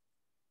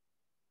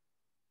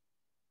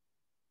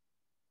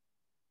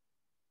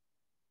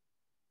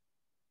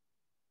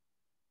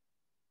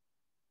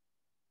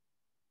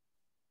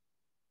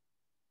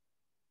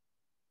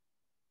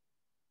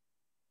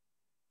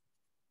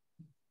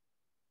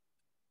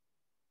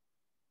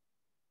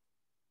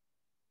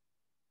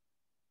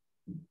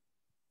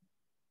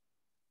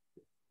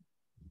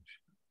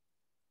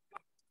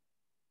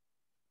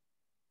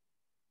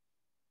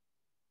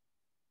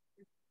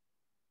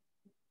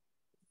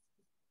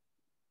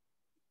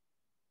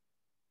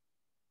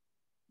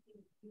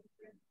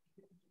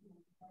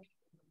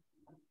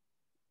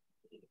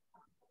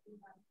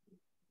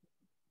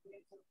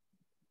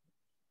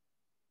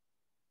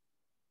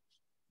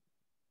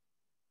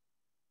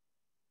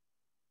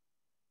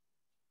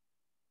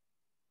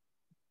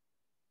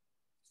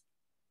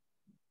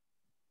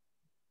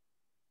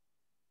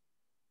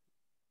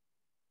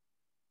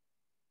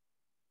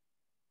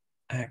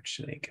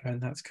 Actually, given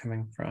that's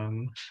coming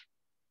from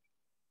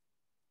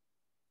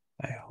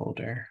my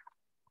holder,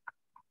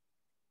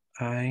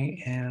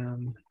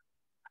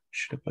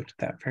 should have looked at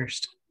that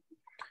first.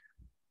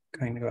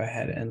 Going to go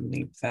ahead and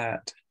leave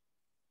that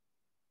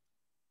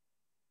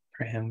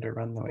for him to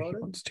run the way he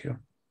wants to.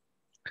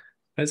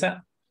 What is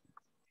that?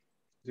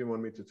 Do you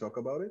want me to talk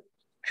about it?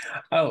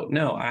 Oh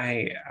no,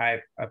 I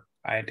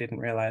didn't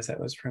realize that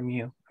was from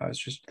you. I was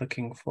just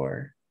looking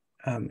for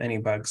any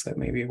bugs that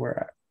maybe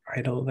were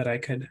idle that I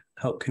could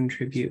help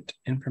contribute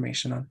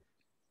information on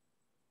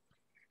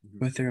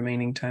with the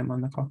remaining time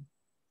on the call.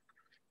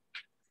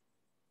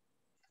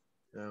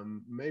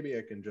 Maybe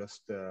I can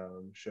just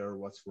share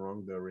what's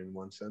wrong there in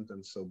one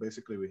sentence. So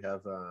basically we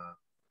have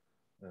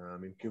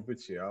in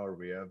KubeVirt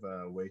we have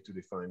a way to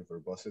define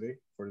verbosity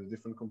for the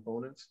different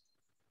components.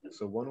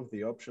 So one of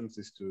the options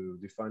is to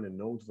define a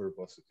node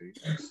verbosity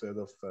instead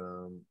of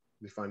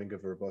defining a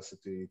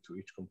verbosity to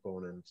each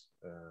component.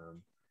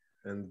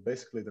 And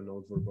basically the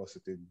node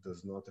verbosity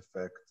does not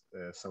affect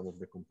some of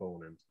the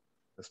components,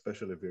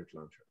 especially Virt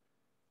Launcher.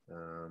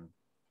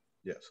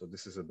 Yeah, so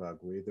this is a bug.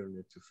 We either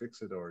need to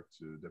fix it or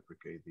to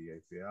deprecate the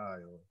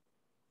API or,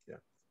 yeah.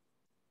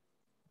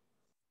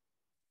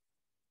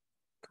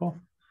 Cool.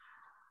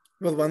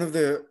 Well, one of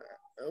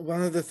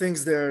the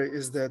things there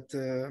is that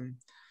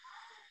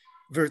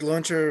Virt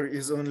Launcher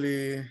is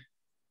only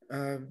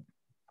can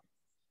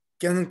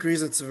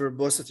increase its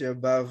verbosity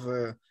above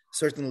a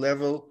certain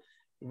level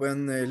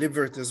when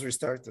libvirt is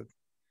restarted.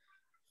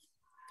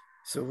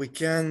 So we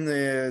can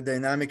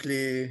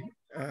dynamically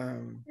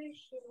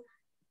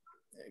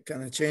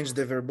kind of change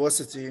the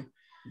verbosity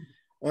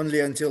only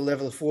until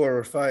level 4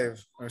 or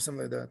 5 or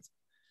something like that.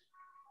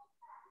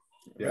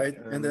 Yeah, right?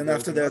 And then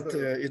after that,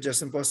 it's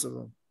just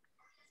impossible.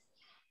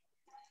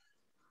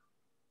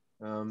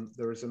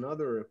 There is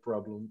another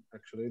problem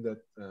actually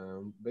that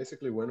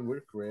basically when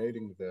we're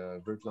creating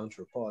the Virt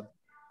Launcher pod,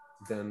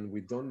 then we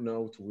don't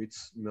know to which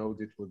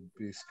node it would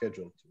be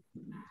scheduled to.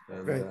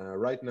 And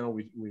right now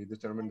we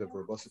determine the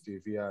verbosity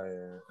via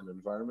an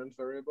environment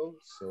variable.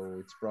 So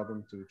it's a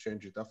problem to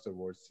change it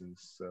afterwards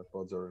since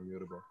pods are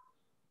immutable.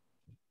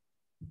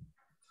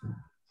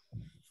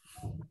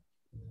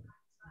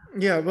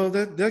 Yeah, well,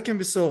 that can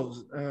be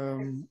solved.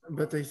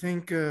 But I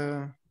think,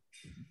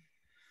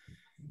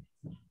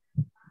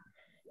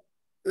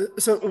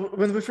 so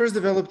when we first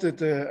developed it,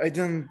 I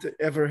didn't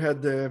ever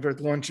had the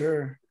Virt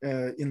Launcher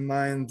in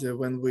mind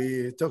when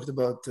we talked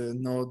about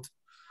node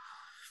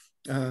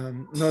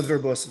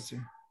verbosity.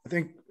 I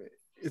think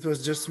it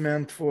was just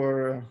meant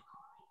for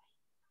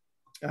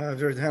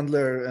Virt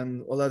Handler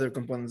and all other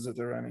components that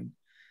are running,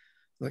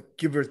 like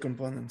KubeVirt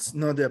components,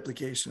 not the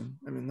application.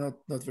 I mean,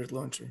 not Virt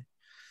Launcher.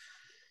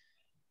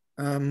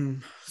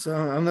 So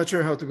I'm not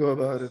sure how to go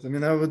about it. I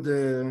mean, I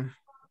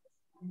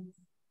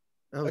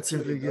would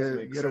simply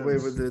get away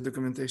with the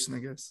documentation, I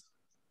guess.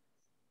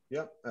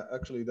 Yeah,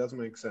 actually, it does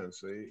make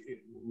sense.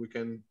 We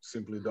can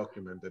simply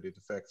document that it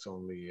affects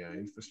only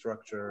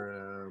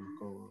infrastructure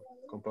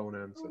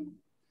components, and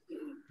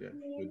yeah,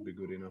 would be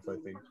good enough, I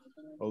think.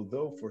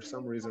 Although for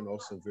some reason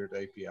also Virt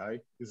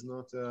API is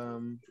not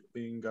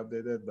being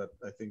updated, but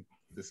I think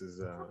this is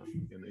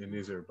an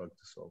easier bug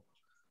to solve.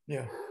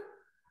 Yeah.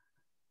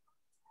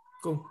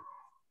 Cool.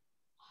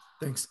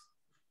 Thanks.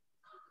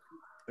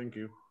 Thank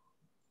you.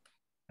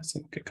 That's a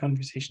good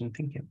conversation.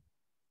 Thank you.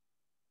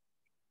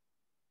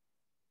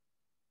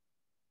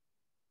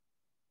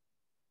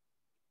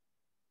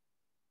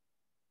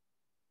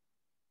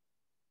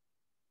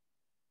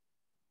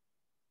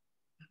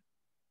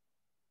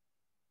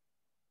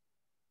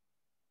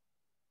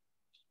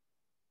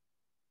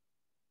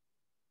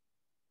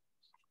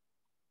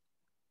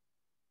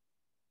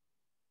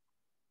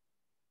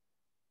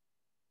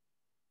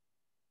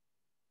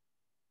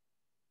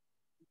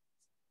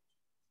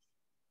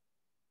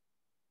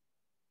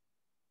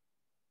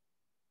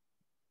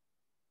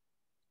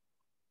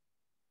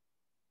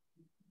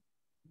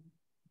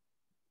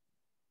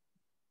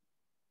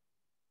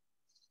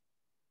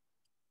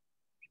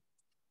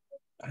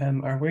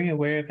 Are we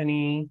aware of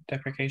any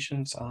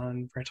deprecations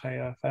on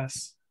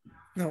VirtIOFS?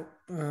 No,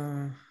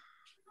 I'm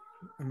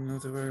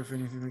not aware of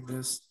anything like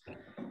this.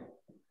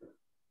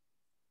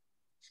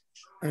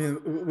 I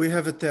mean, we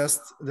have a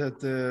test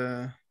that,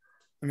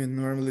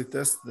 normally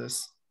test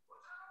this.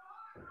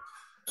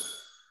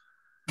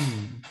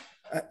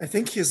 I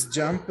think his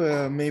jump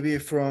maybe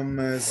from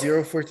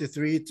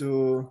 0.43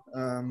 to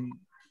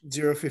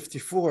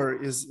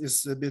 0.54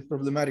 is a bit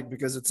problematic,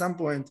 because at some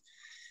point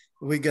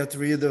we got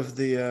rid of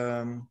the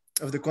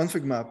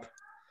config map,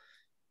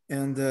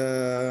 and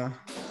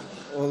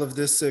all of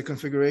this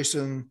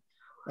configuration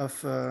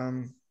of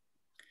the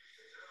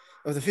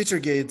feature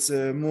gates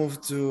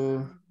moved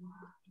to,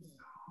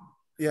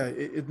 yeah,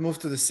 it moved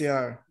to the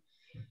CR.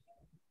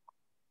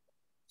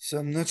 So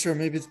I'm not sure,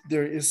 maybe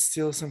there is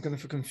still some kind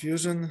of a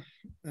confusion.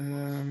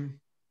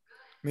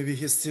 Maybe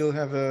he still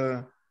have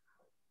a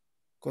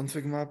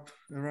config map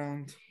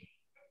around.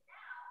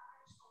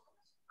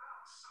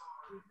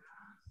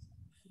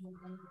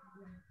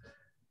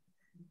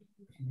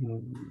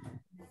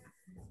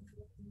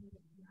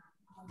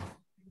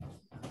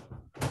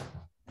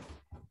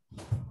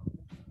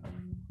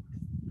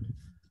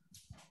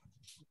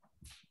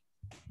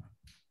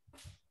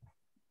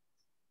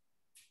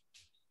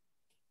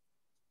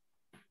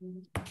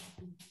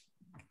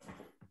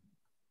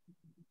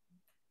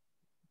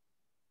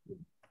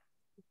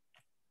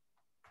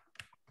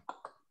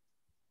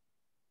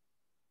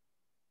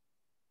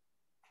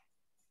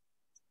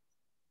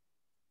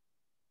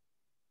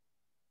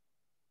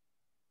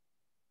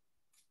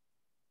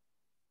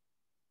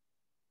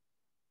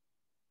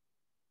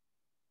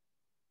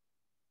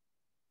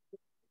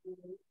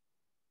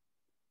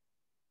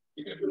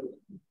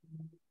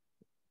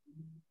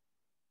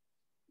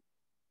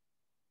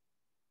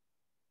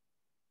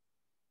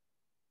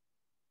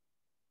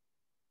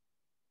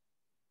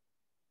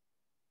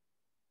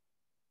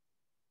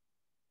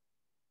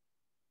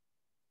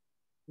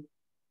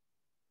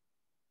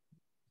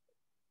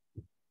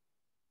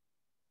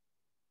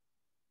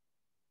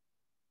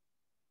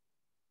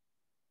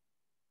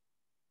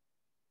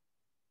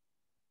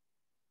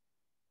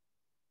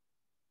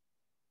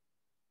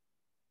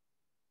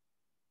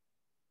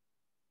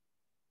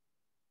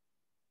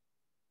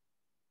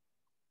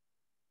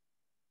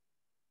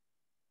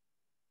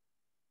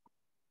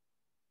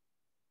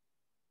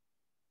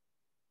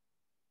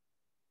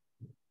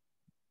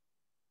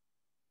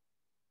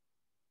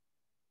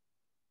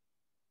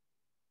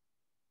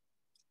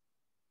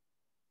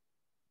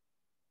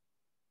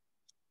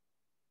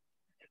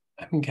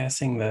 I'm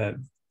guessing that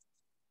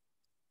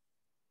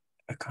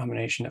a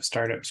combination of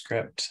startup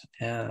script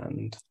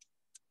and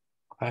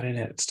cloud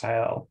init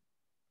style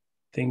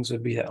things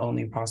would be the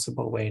only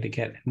possible way to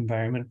get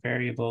environment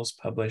variables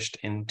published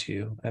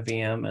into a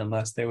VM,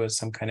 unless there was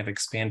some kind of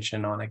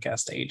expansion on a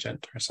guest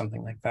agent or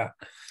something like that.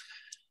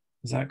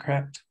 Is that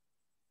correct?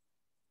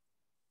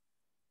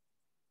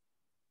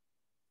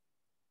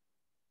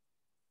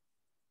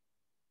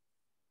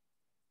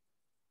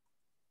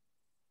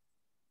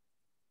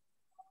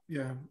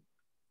 Yeah.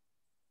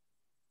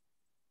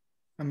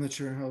 I'm not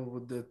sure how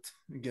would that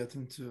get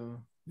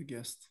into the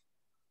guest.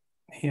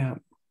 Yeah.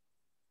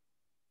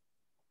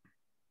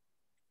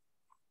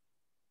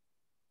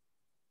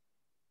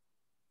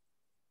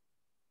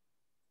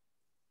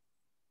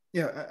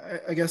 Yeah,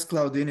 I guess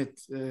cloud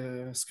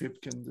init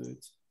script can do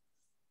it.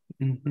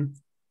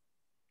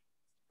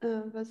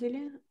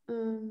 Vasily,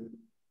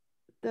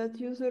 that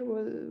user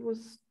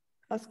was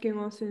asking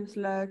us in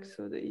Slack,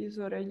 so that he's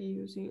already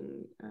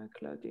using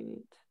cloud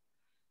init.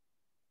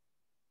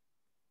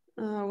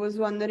 I was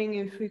wondering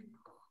if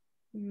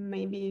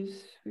maybe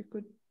we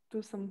could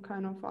do some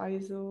kind of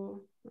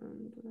ISO,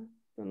 and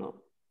don't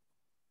know.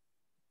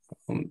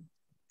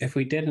 If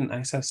we did an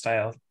ISO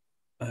style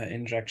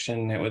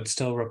injection, it would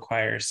still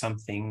require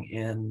something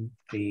in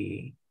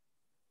the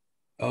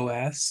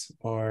OS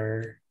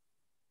or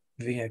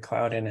via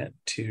Cloud Init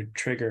to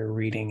trigger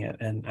reading it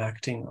and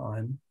acting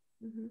on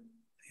the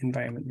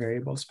environment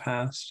variables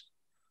passed.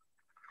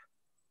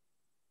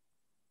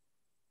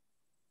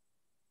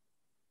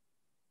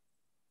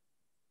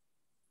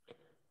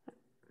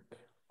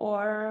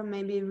 Or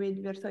maybe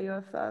with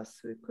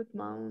VirtUFS we could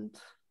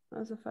mount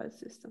as a file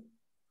system.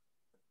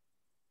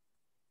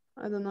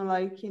 I don't know,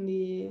 like in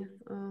the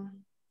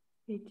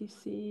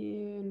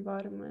ATC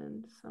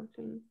environment,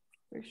 something.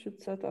 We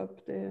should set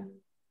up the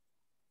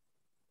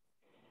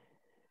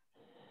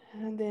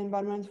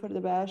environment for the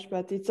bash,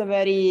 but it's a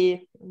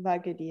very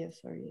vague idea,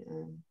 sorry.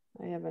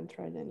 I haven't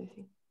tried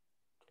anything.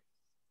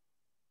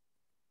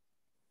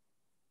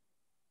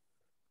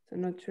 So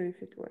I'm not sure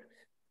if it works.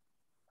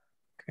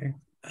 Okay.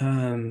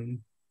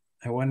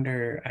 I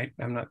wonder, I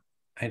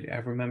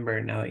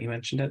remember now that you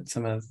mentioned it,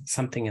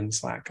 something in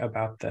Slack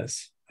about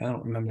this. I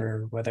don't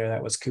remember whether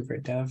that was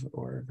KubeVirt dev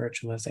or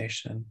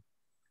virtualization.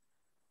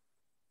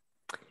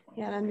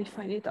 Yeah, let me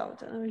find it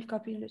out and I will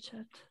copy in the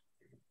chat.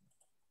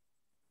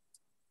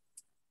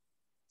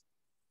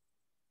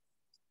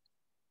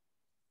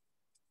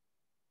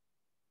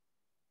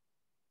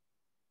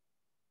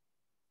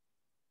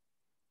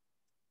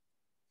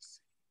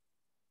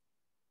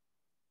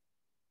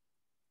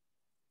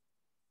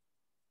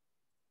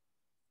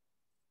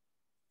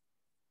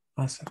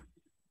 Awesome.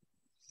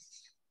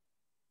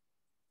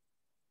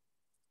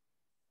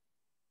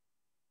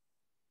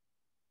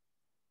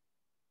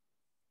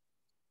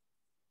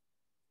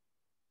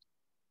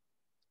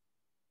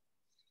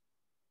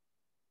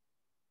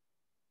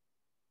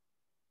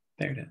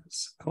 There it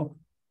is. Cool.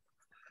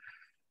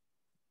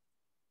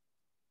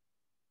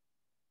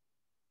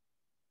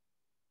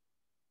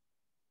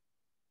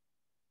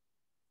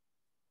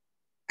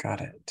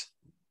 Got it.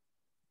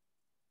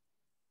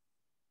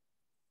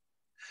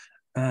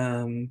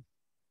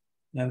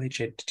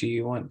 Alicia, do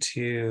you want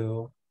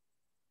to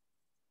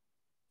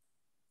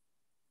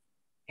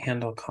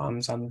handle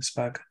comms on this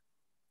bug?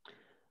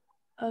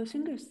 I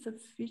think it's a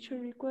feature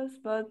request,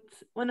 but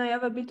when I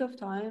have a bit of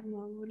time,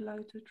 I would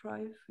like to try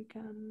if we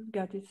can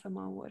get it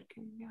somehow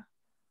working. Yeah.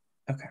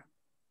 Okay.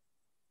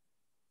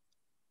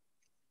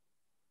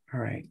 All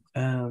right.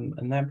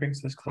 And that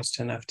brings us close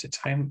to enough to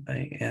time.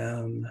 I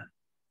am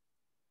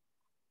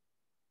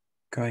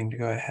going to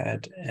go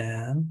ahead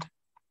and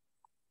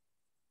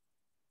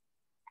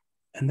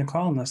end the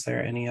call unless there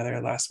are any other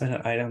last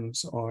minute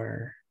items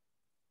or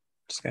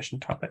discussion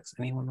topics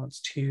anyone wants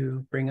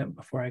to bring up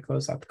before I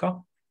close out the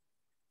call.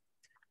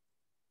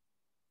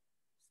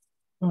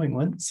 Going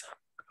once,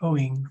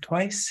 going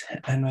twice.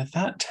 And with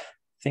that,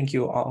 thank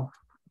you all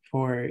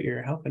for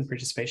your help and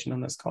participation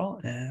on this call.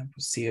 And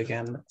we'll see you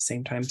again,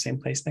 same time, same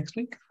place next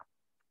week.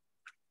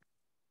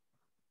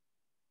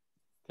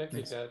 Thank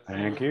you, Ted.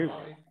 Thank you.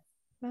 Bye.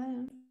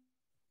 Bye.